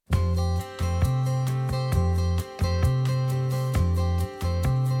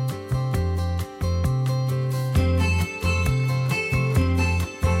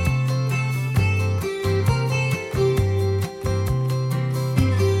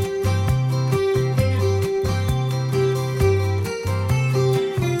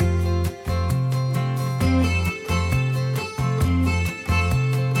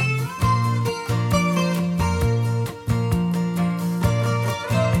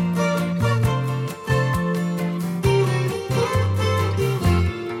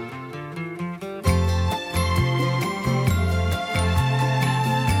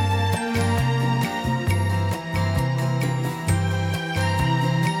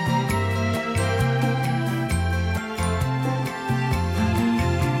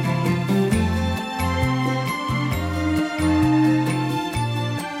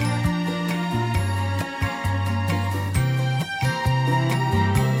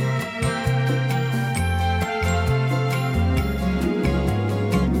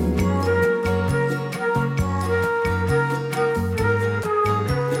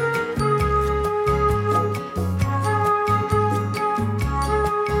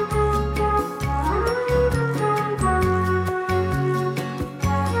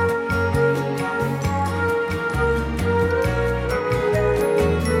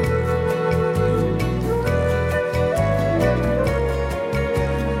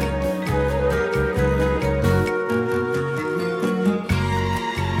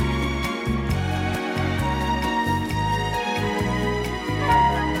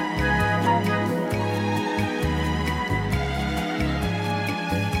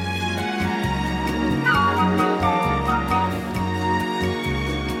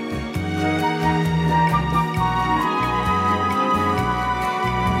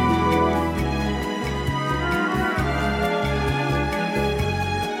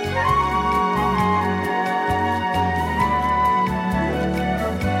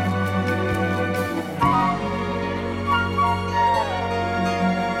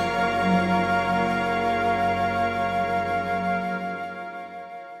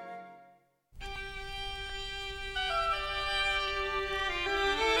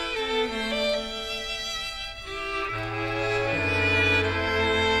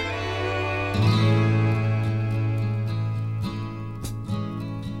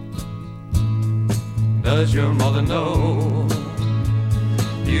 Does your mother know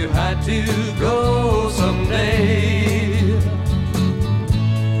you had to go someday?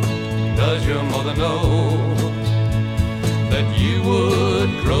 Does your mother know that you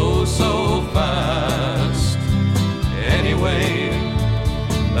would grow so fast? Anyway,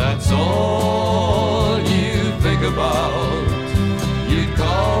 that's all you think about. You'd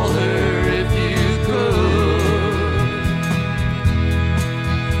call her if you could,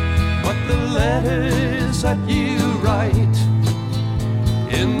 but the letters that you write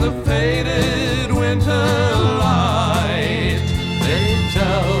in the faded winter light, they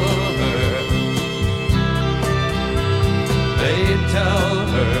tell her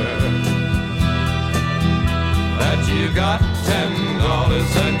that you got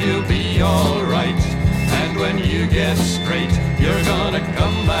 $10 and you'll be all right. And when you get straight, you're gonna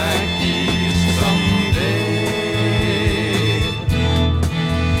come back east someday.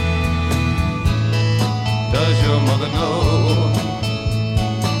 Does your mother know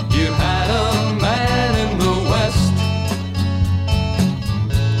you had a man in the West?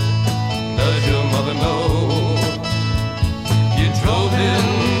 Does your mother know you drove him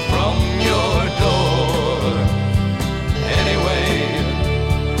from your door? Anyway,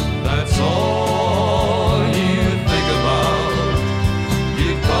 that's all you think about.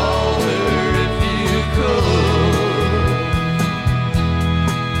 You'd call her if you could.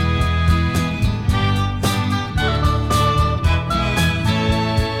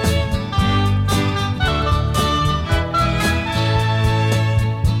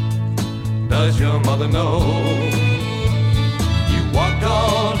 Does your mother know you walked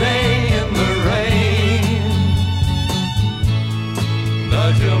all day in the rain?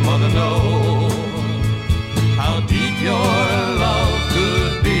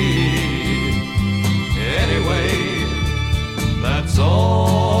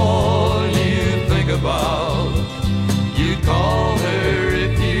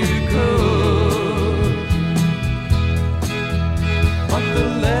 the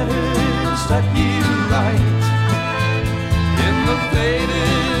letters that you write in the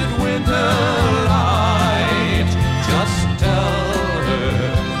faded winter light. Just tell her,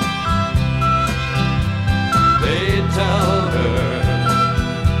 they tell her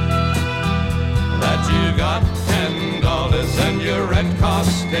that you got $10 and you're at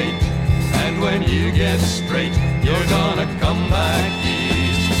cost state, and when you get straight, you're gonna come back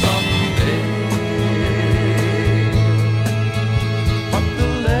east someday. But the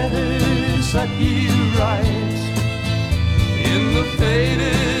letters that you write in the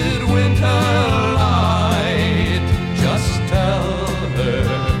faded winter light, just tell her,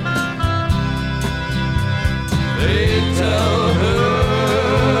 they tell her.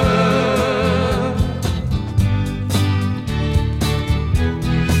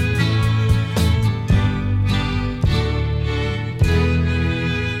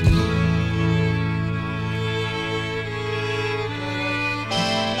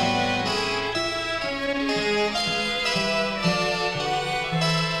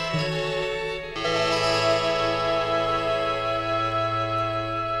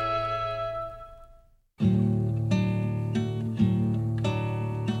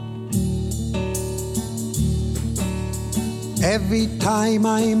 Every time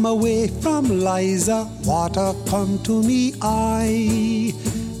I'm away from Liza, water come to me eye.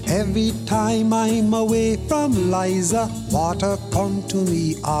 Every time I'm away from Liza, water come to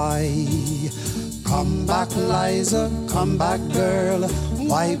me eye. Come back, Liza, come back, girl,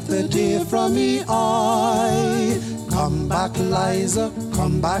 wipe the tear from me eye. Come back, Liza,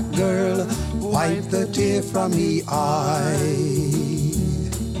 come back, girl, wipe the tear from me eye.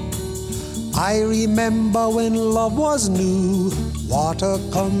 I remember when love was new, water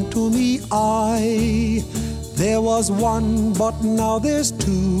come to me eye. There was one, but now there's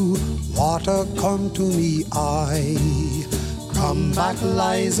two, water come to me eye. Come back,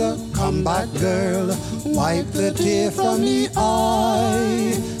 Liza, come back, girl, wipe the tear from me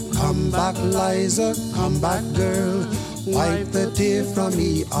eye. Come back, Liza, come back, girl, wipe the tear from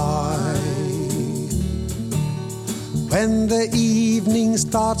me eye. When the evening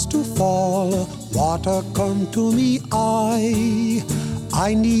starts to fall, water come to me eye.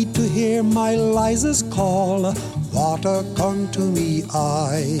 I need to hear my Liza's call, water come to me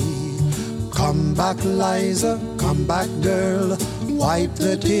eye. Come back, Liza, come back, girl, wipe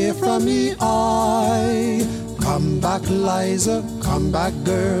the tear from me eye. Come back, Liza, come back,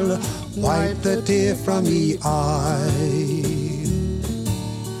 girl, wipe the tear from me eye.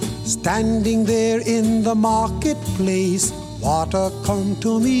 Standing there in the marketplace, water come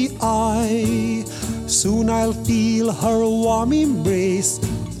to me eye. Soon I'll feel her warm embrace,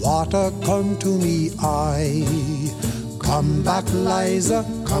 water come to me eye. Come back, Liza,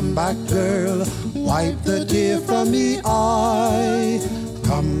 come back, girl, wipe the tear from me eye.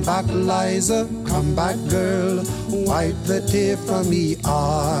 Come back, Liza, come back, girl, wipe the tear from me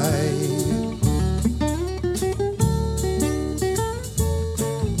eye.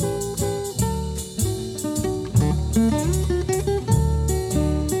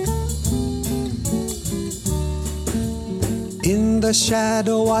 In the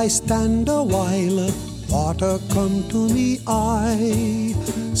shadow I stand a while, water come to me eye.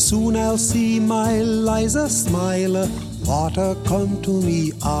 Soon I'll see my Liza smile, water come to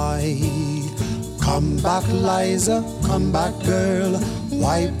me eye. Come back, Liza, come back, girl,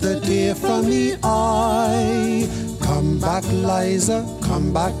 wipe the tear from me eye. Come back, Liza,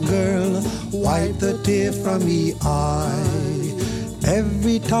 come back, girl, wipe the tear from me eye.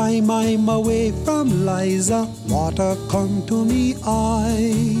 Every time I'm away from Liza, water come to me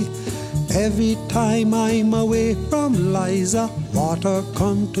eye. Every time I'm away from Liza, water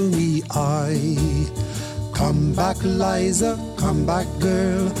come to me eye. Come back, Liza, come back,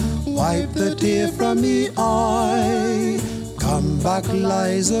 girl, wipe the tear from me eye. Come back,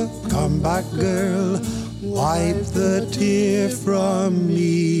 Liza, come back, girl, wipe the tear from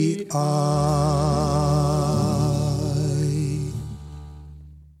me eye.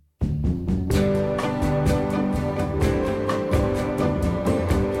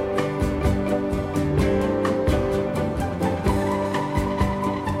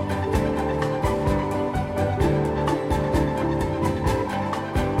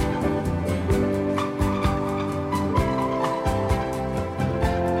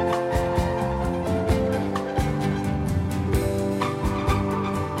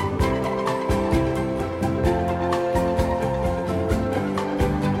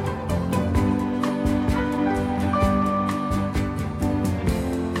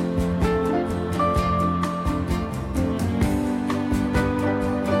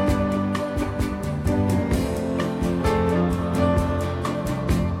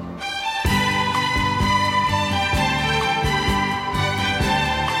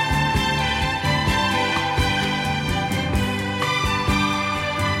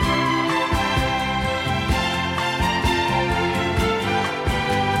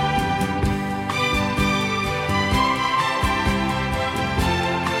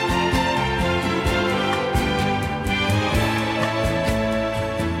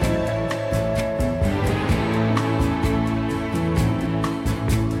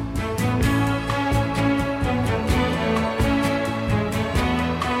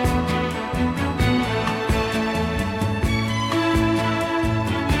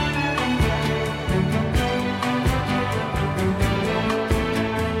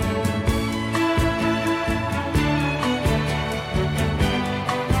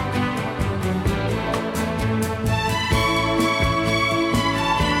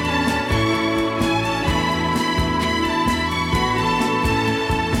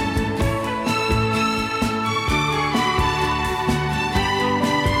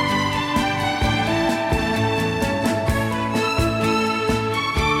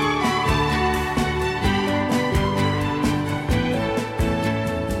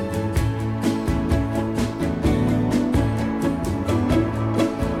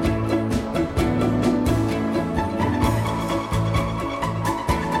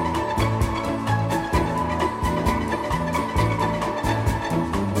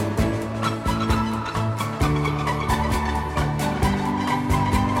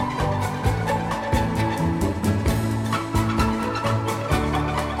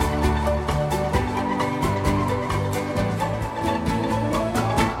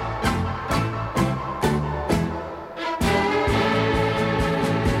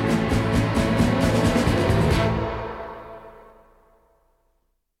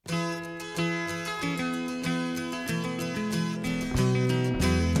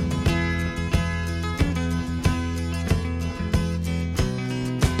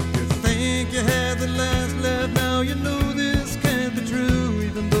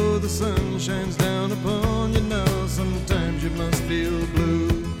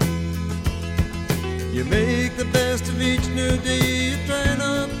 You make the best of each new day. You try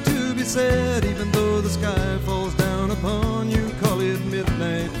not to be sad, even though the sky falls down upon you. Call it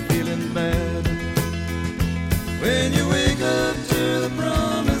midnight, feeling bad. When you wake up to the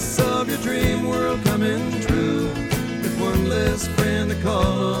promise of your dream world coming true, with one less friend to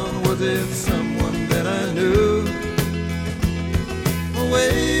call on, was it someone that I knew?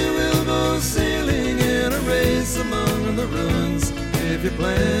 Away you will go sailing in a race among the ruins. If you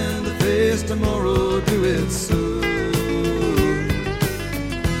plan to face tomorrow, do it soon.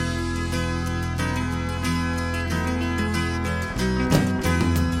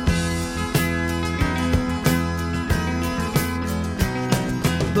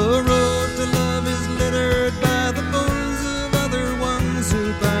 The road to love is littered by the bones of other ones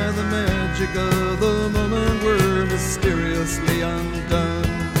who by the magic of the moment were mysteriously undone.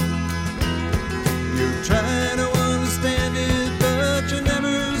 You try to understand it, but you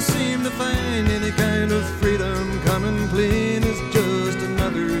never seem to find any kind of freedom. Coming clean is just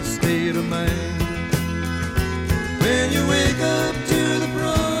another state of mind. When you wake up to the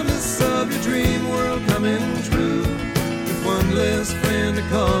promise of your dream world coming true, with one less friend to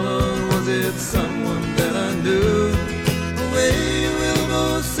call on, was it someone that I knew? Away you will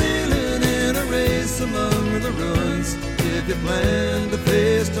go sailing in a race among the ruins. If you plan to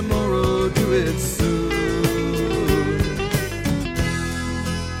face tomorrow, do it soon.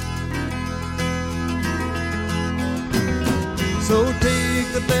 So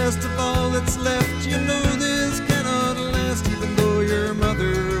take the best of all that's left. You know this cannot last, even though your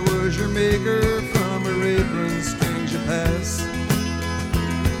mother was your maker. From her apron strings you pass.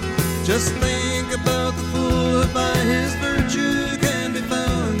 Just think about the fool who by his virtue can be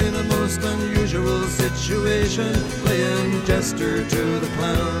found in a most unusual situation, playing jester to the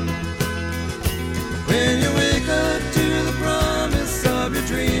clown. When you wake up to the promise of your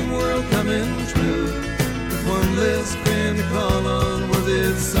dream world coming true, with one less friend to call on, was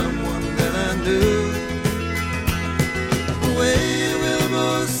it someone that I knew? Away you will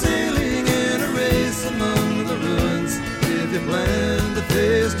go sailing in a race among the ruins. If you plan to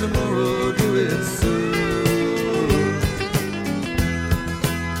face tomorrow, do it soon.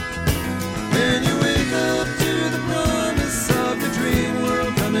 When you wake up to the promise of your dream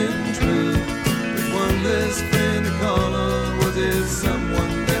world coming true, with one less friend to call on, was it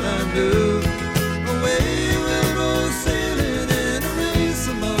someone that I knew? Away you will go sailing in a race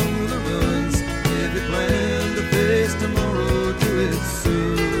among the ruins. If you plan to face tomorrow, do it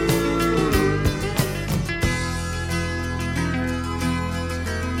soon.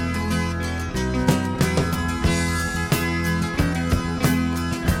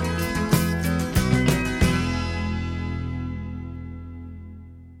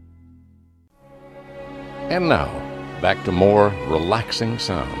 And now, back to more relaxing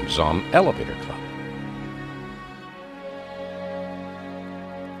sounds on Elevator Club.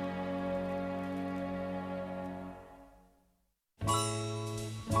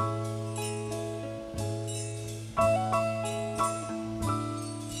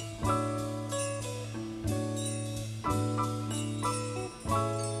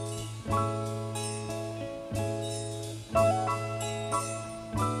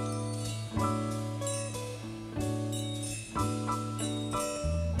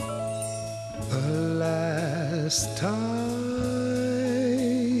 Last time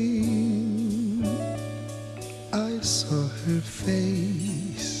I saw her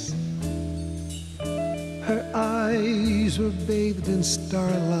face, her eyes were bathed in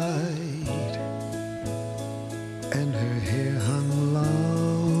starlight, and her hair hung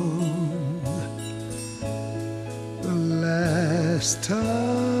long. The last time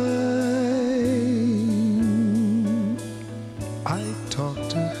I talked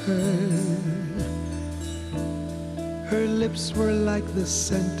to her, her lips were like the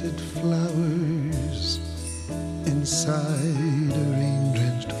scented flowers inside a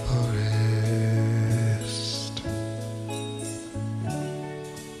rain-drenched forest.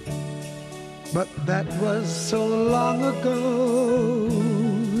 But that was so long ago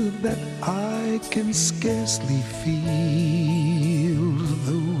that I can scarcely feel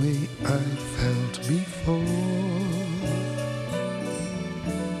the way I felt before.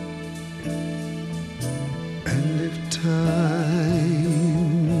 And if time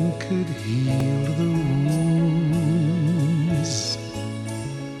could heal the wounds,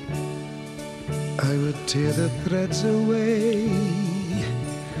 I would tear the threads away,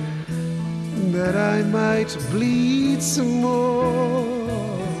 that I might bleed some more.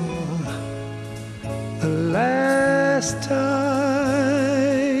 The last time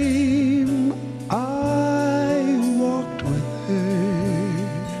I walked with her,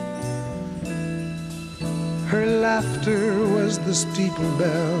 Her laughter was the steeple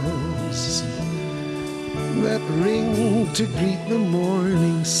bells that ring to greet the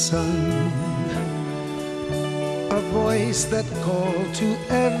morning sun. A voice that called to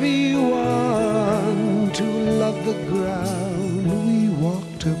everyone to love the ground we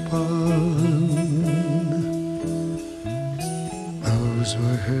walked upon. Those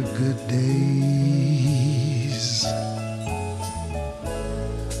were her good days.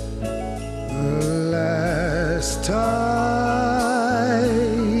 The last time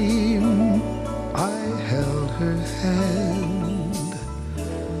I held her hand,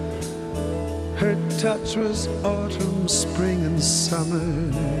 her touch was autumn, spring, and summer,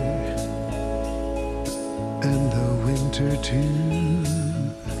 and the winter too.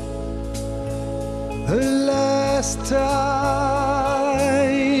 The last time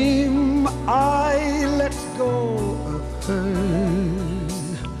I let go of her,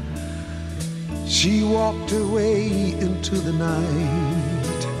 she walked away into the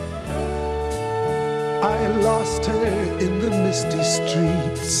night. I lost her in the misty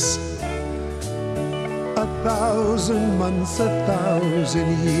streets. 1,000 months,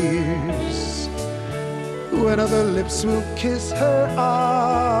 1,000 years, when other lips will kiss her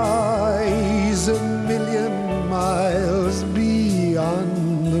eyes, 1,000,000 miles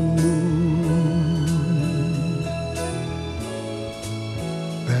beyond the moon.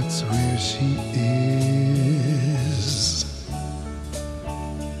 That's where she is.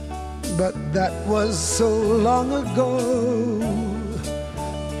 But that was so long ago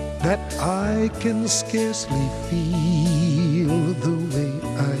that I can scarcely feel the way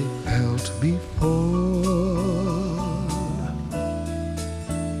I felt before.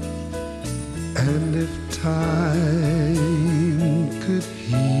 And if time could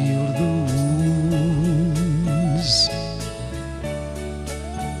heal the wounds,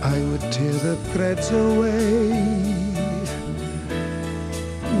 I would tear the threads away,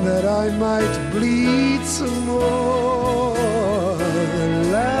 that I might bleed some more. The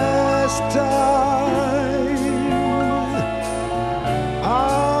last time I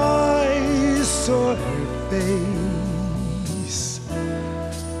saw her face,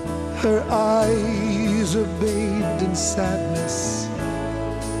 her eyes were bathed in sadness,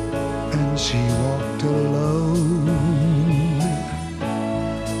 and she walked alone.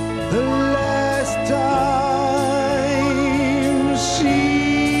 The last time she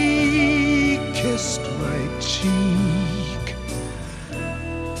kissed my cheek,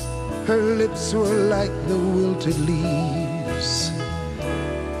 her lips were like the wilted leaves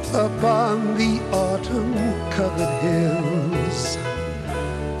upon the autumn-covered hills,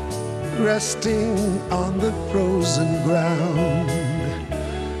 resting on the frozen ground.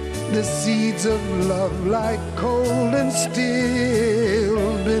 The seeds of love lie cold and still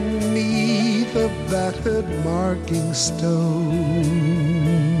beneath a battered marking stone.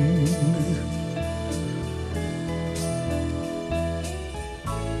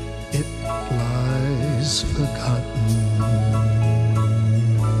 It lies forgotten.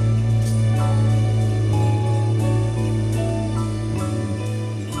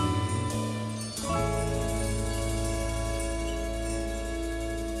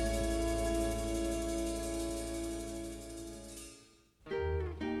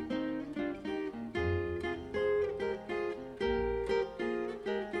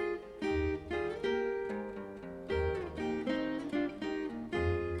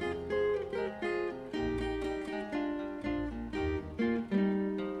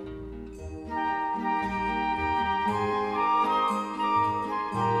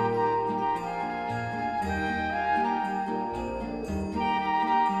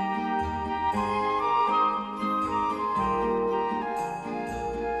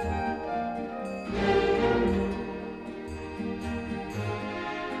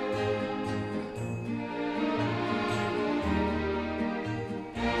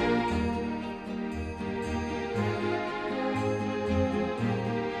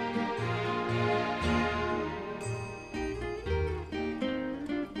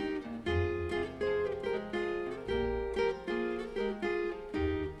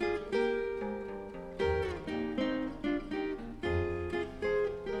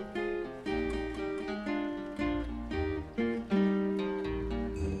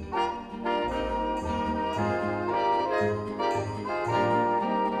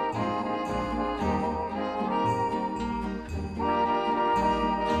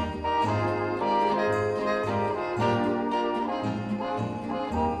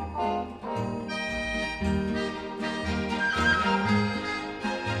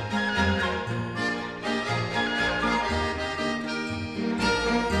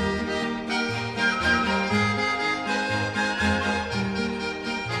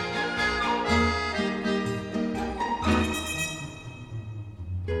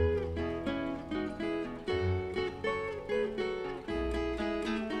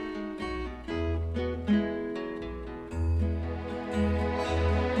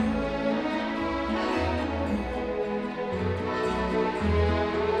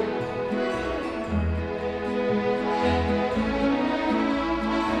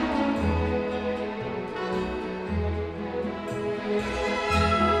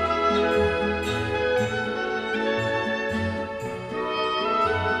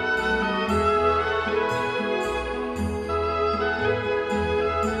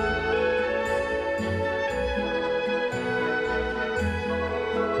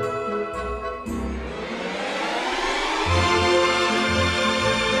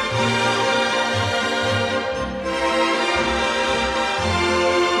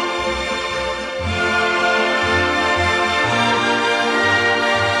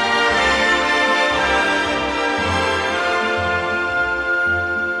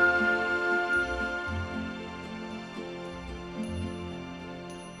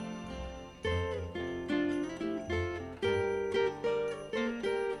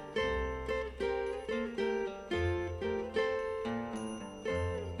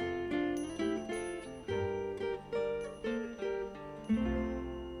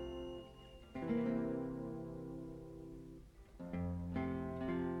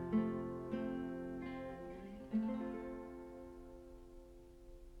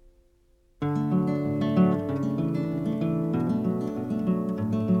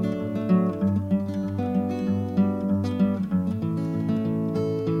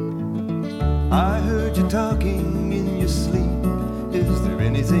 I heard you talking in your sleep. Is there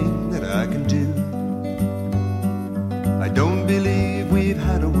anything that I can do? I don't believe we've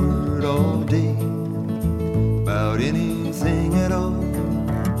had a word all day about anything at all.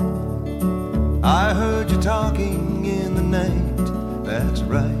 I heard you talking in the night. That's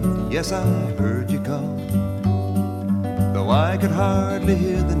right, yes, I heard you call. Though I could hardly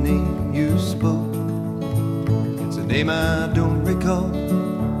hear the name you spoke. It's a name I don't recall.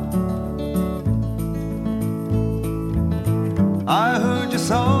 I heard you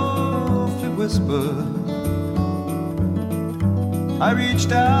softly whisper. I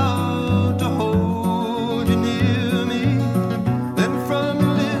reached out to hold you near me. Then from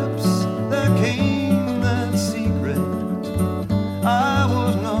your lips there came that secret I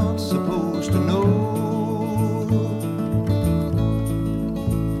was not supposed to know.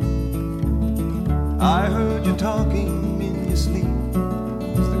 I heard you talking in your sleep.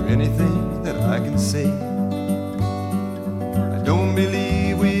 Is there anything that I can say? Don't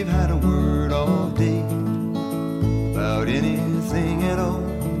believe we've had a word all day about anything at all.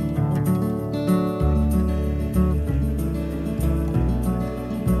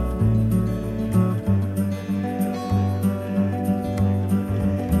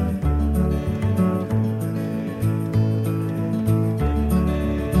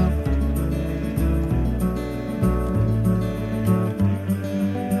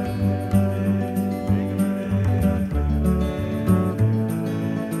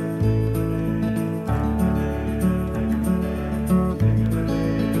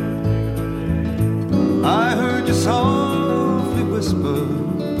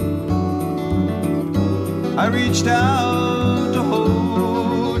 I reached out to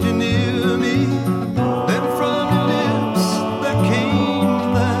hold you near me. Then from your lips there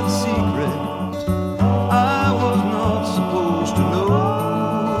came that secret I was not supposed to know.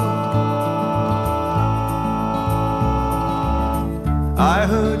 I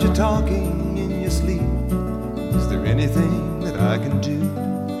heard you talking in your sleep. Is there anything that I can do?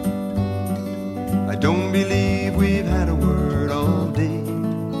 I don't believe we've had a word all day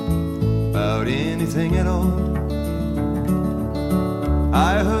about anything at all.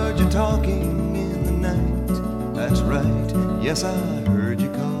 I heard you talking in the night. That's right, yes, I heard you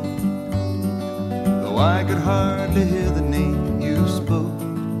call. Though I could hardly hear the name you spoke.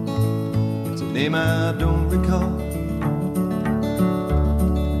 It's a name I don't recall.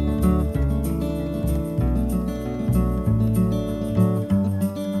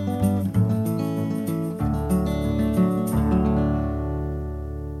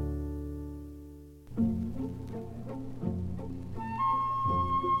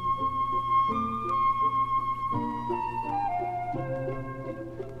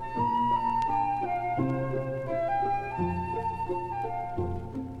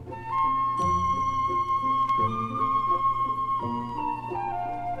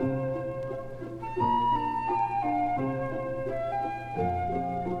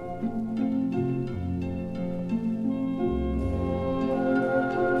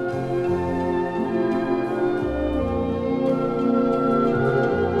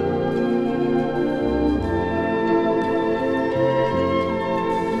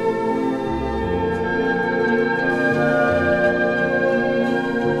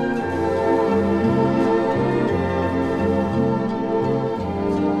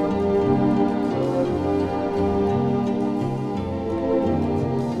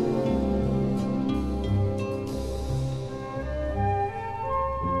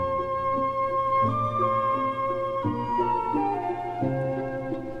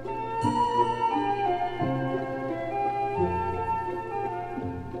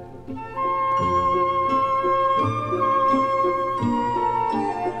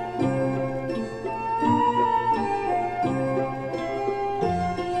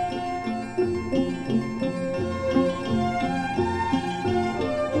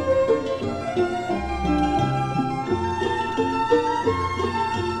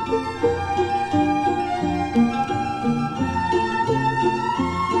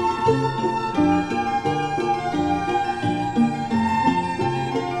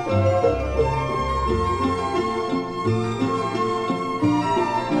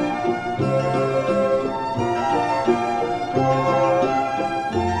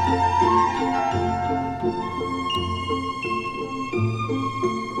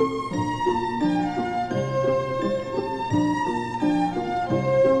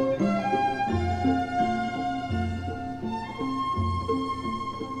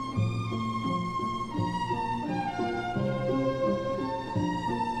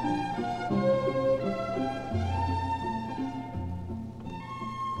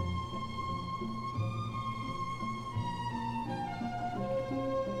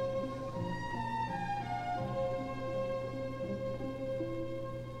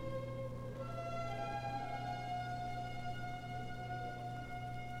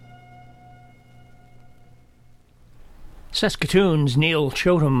 Saskatoon's Neil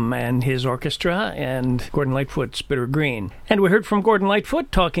Chotem and his orchestra, and Gordon Lightfoot's Bitter Green. And we heard from Gordon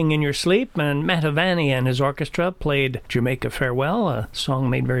Lightfoot, Talking in Your Sleep, and Mantovani and his orchestra played Jamaica Farewell, a song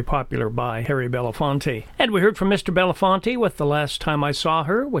made very popular by Harry Belafonte. And we heard from Mr. Belafonte with The Last Time I Saw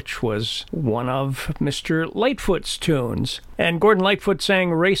Her, which was one of Mr. Lightfoot's tunes. And Gordon Lightfoot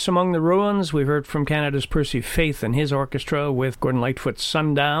sang Race Among the Ruins. We heard from Canada's Percy Faith and his orchestra with Gordon Lightfoot's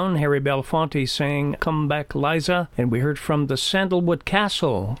Sundown. Harry Belafonte sang Come Back Liza. And we heard from the Sandalwood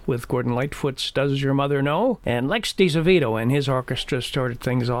Castle with Gordon Lightfoot's Does Your Mother Know? And Lex DeAzevedo and his orchestra started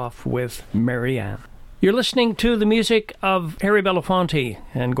things off with Marianne. You're listening to the music of Harry Belafonte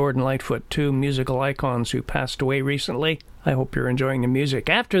and Gordon Lightfoot, two musical icons who passed away recently. I hope you're enjoying the music.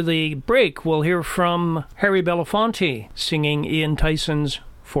 After the break, we'll hear from Harry Belafonte singing Ian Tyson's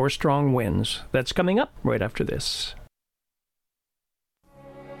Four Strong Winds. That's coming up right after this.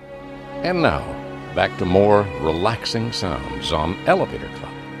 And now, back to more relaxing sounds on Elevator Club.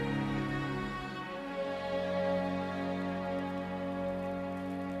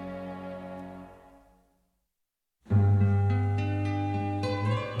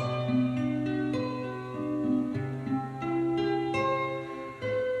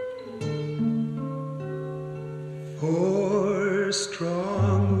 Four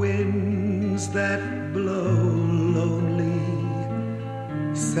strong winds that blow lonely,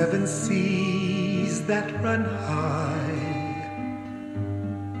 seven seas that run high,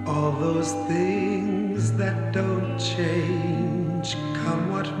 all those things that don't change, come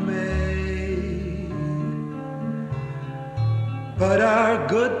what may. But our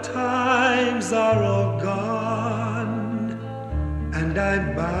good times are all gone, and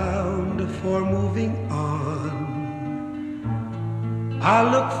I'm bound for moving on.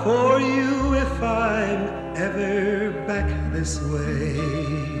 I'll look for you if I'm ever back this way.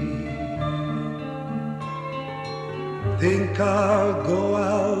 Think I'll go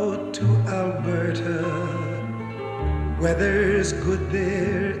out to Alberta, weather's good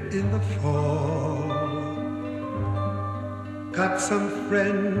there in the fall. Got some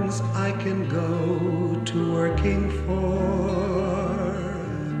friends I can go to working for.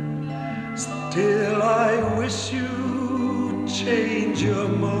 Still I wish you change your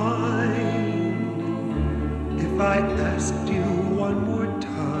mind if I asked you one more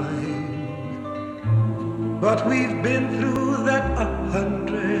time. But we've been through that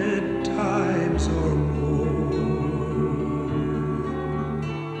 100 times or more.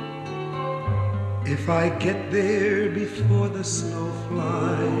 If I get there before the snow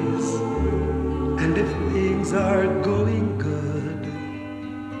flies, and if things are going good,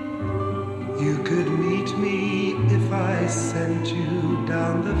 you could meet me if I sent you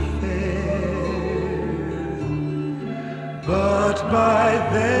down the fair. But by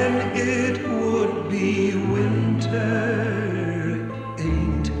then it would be winter,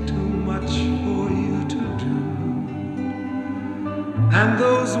 ain't too much for you to do. And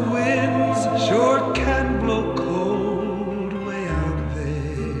those winds sure can blow cold way out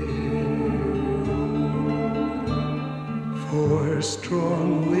there. Four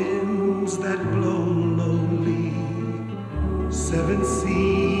strong winds that blow lonely, seven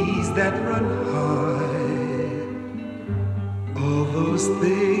seas that run high, all those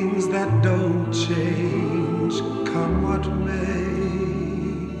things that don't change, come what may.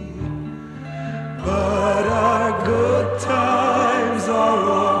 But our good times are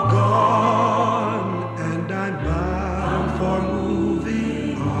all gone, and I'm bound for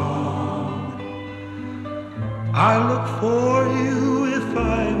moving on. I look for you if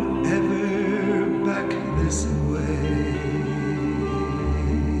I'm ever back this way.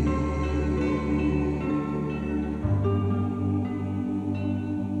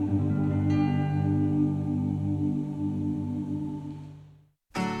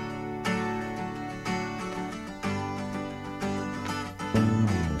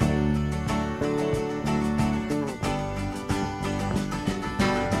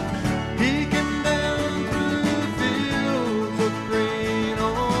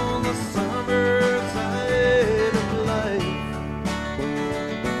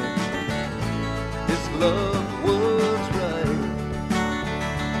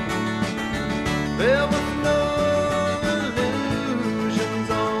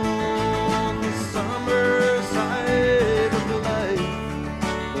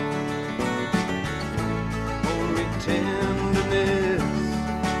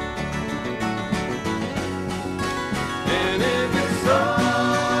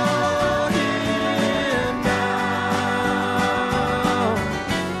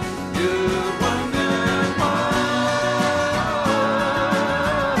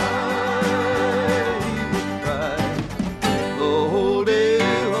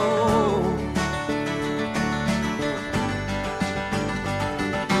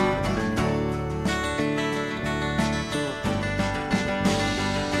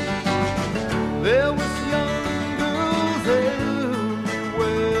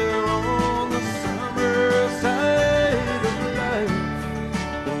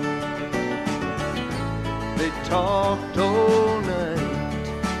 talked all night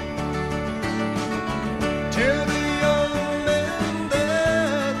till the young men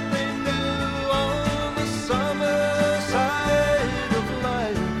that they knew on the summer side of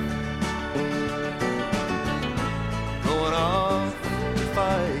life going off to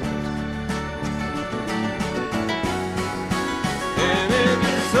fight. And it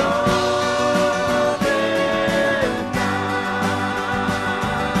is all there now.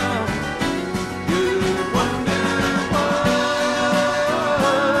 You'd wonder why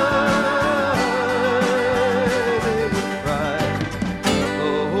they would cry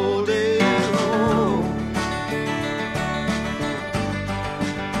the whole day long.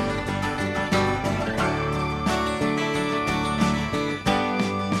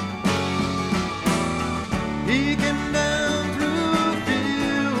 He came down through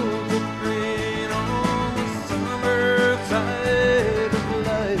fields of green on the summer side of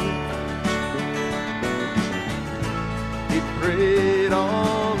life. He prayed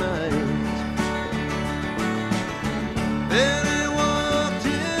all night. Then he walked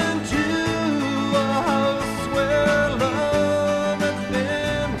into a house where love had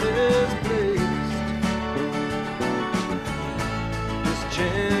been misplaced. This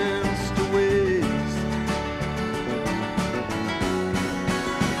chance to waste.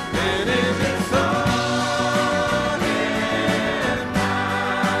 And if it's all here now,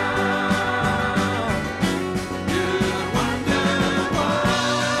 you'd wonder why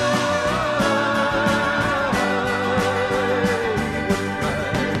you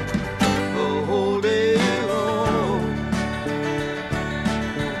cry the whole day long.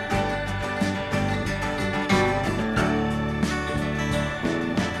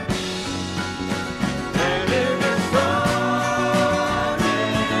 And if it's all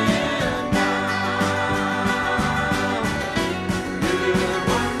here now, you'd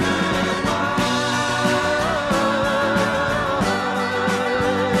wonder why. And if it's all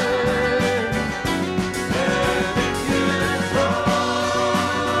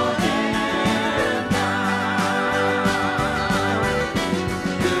here now,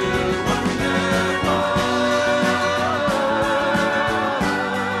 you'd wonder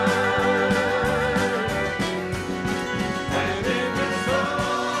and if it's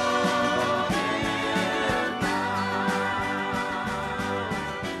all here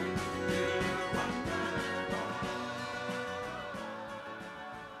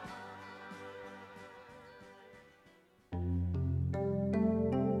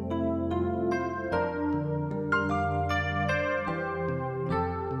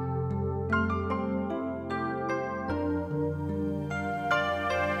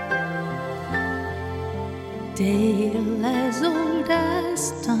Tale as old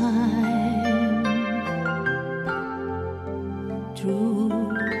as time, true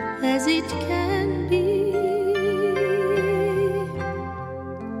as it can be,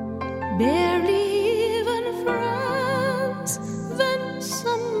 barely even friends, then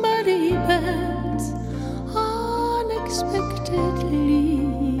somebody bends unexpectedly.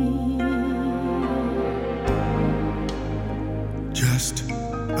 Just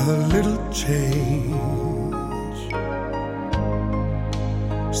a little change,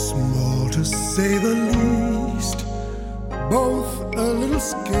 small to say the least, both a little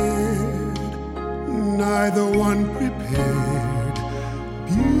scared, neither one prepared.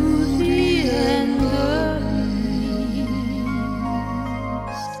 Beauty and the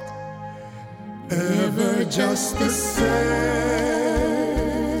Beast, ever just the same,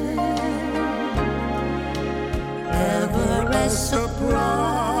 ever as surprise,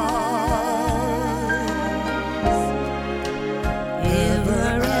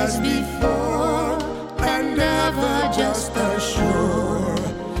 ever as before, and ever just as sure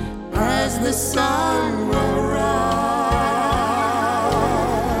as the sun will rise.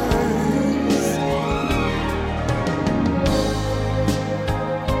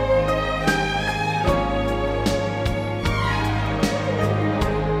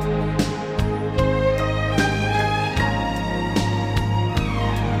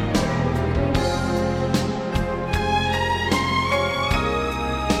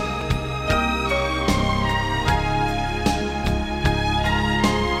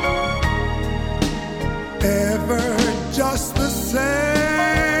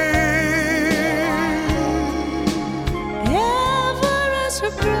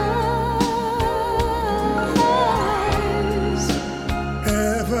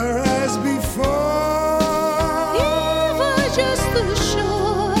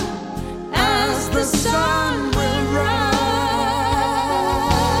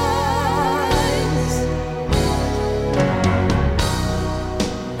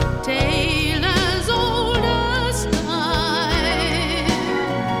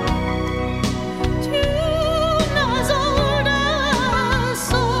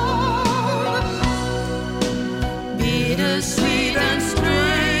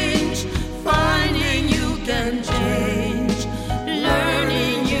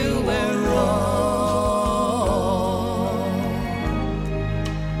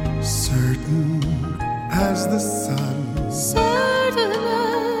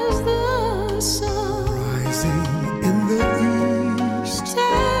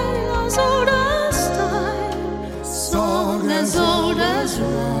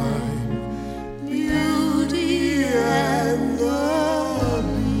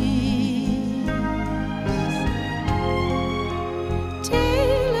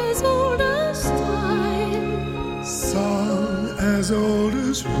 as old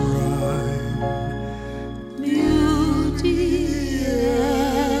as rhyme. Beauty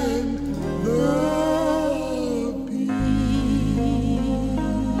and the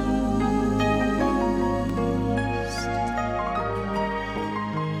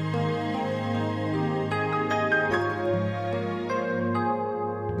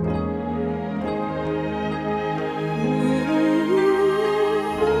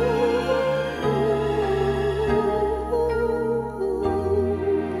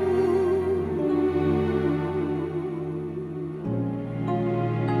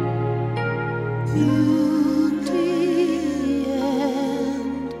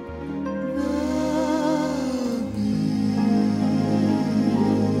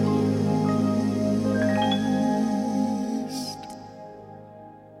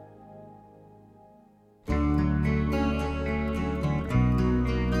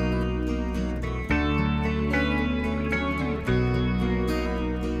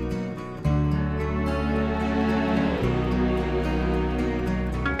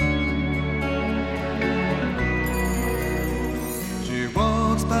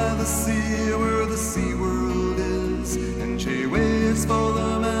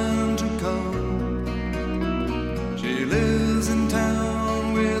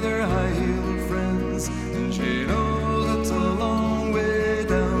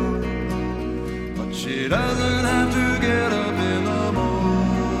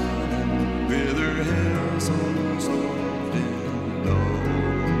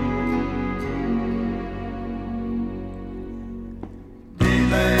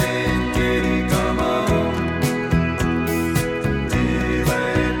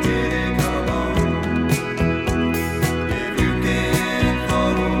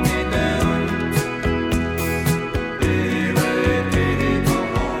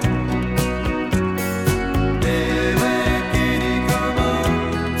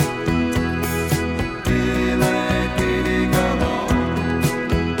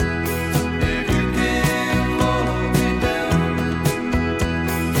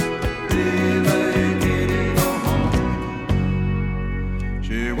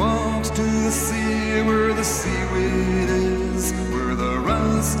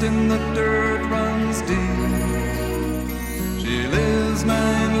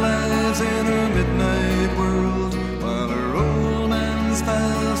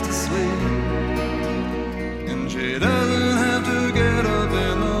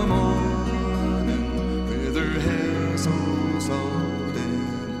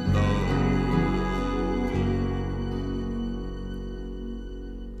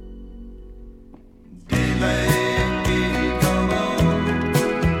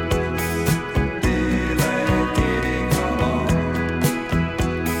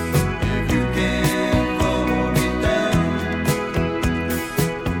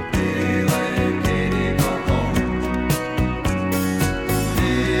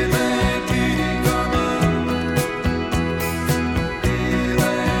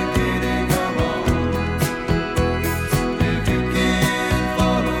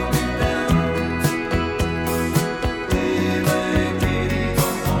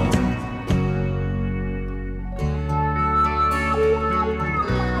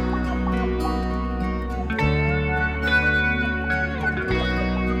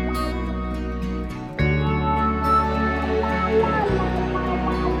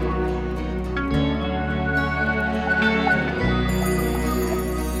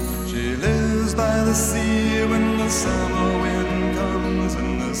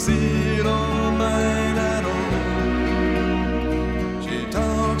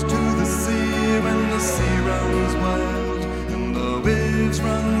Beast.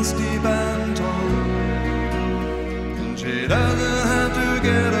 Run steep and tall, and she doesn't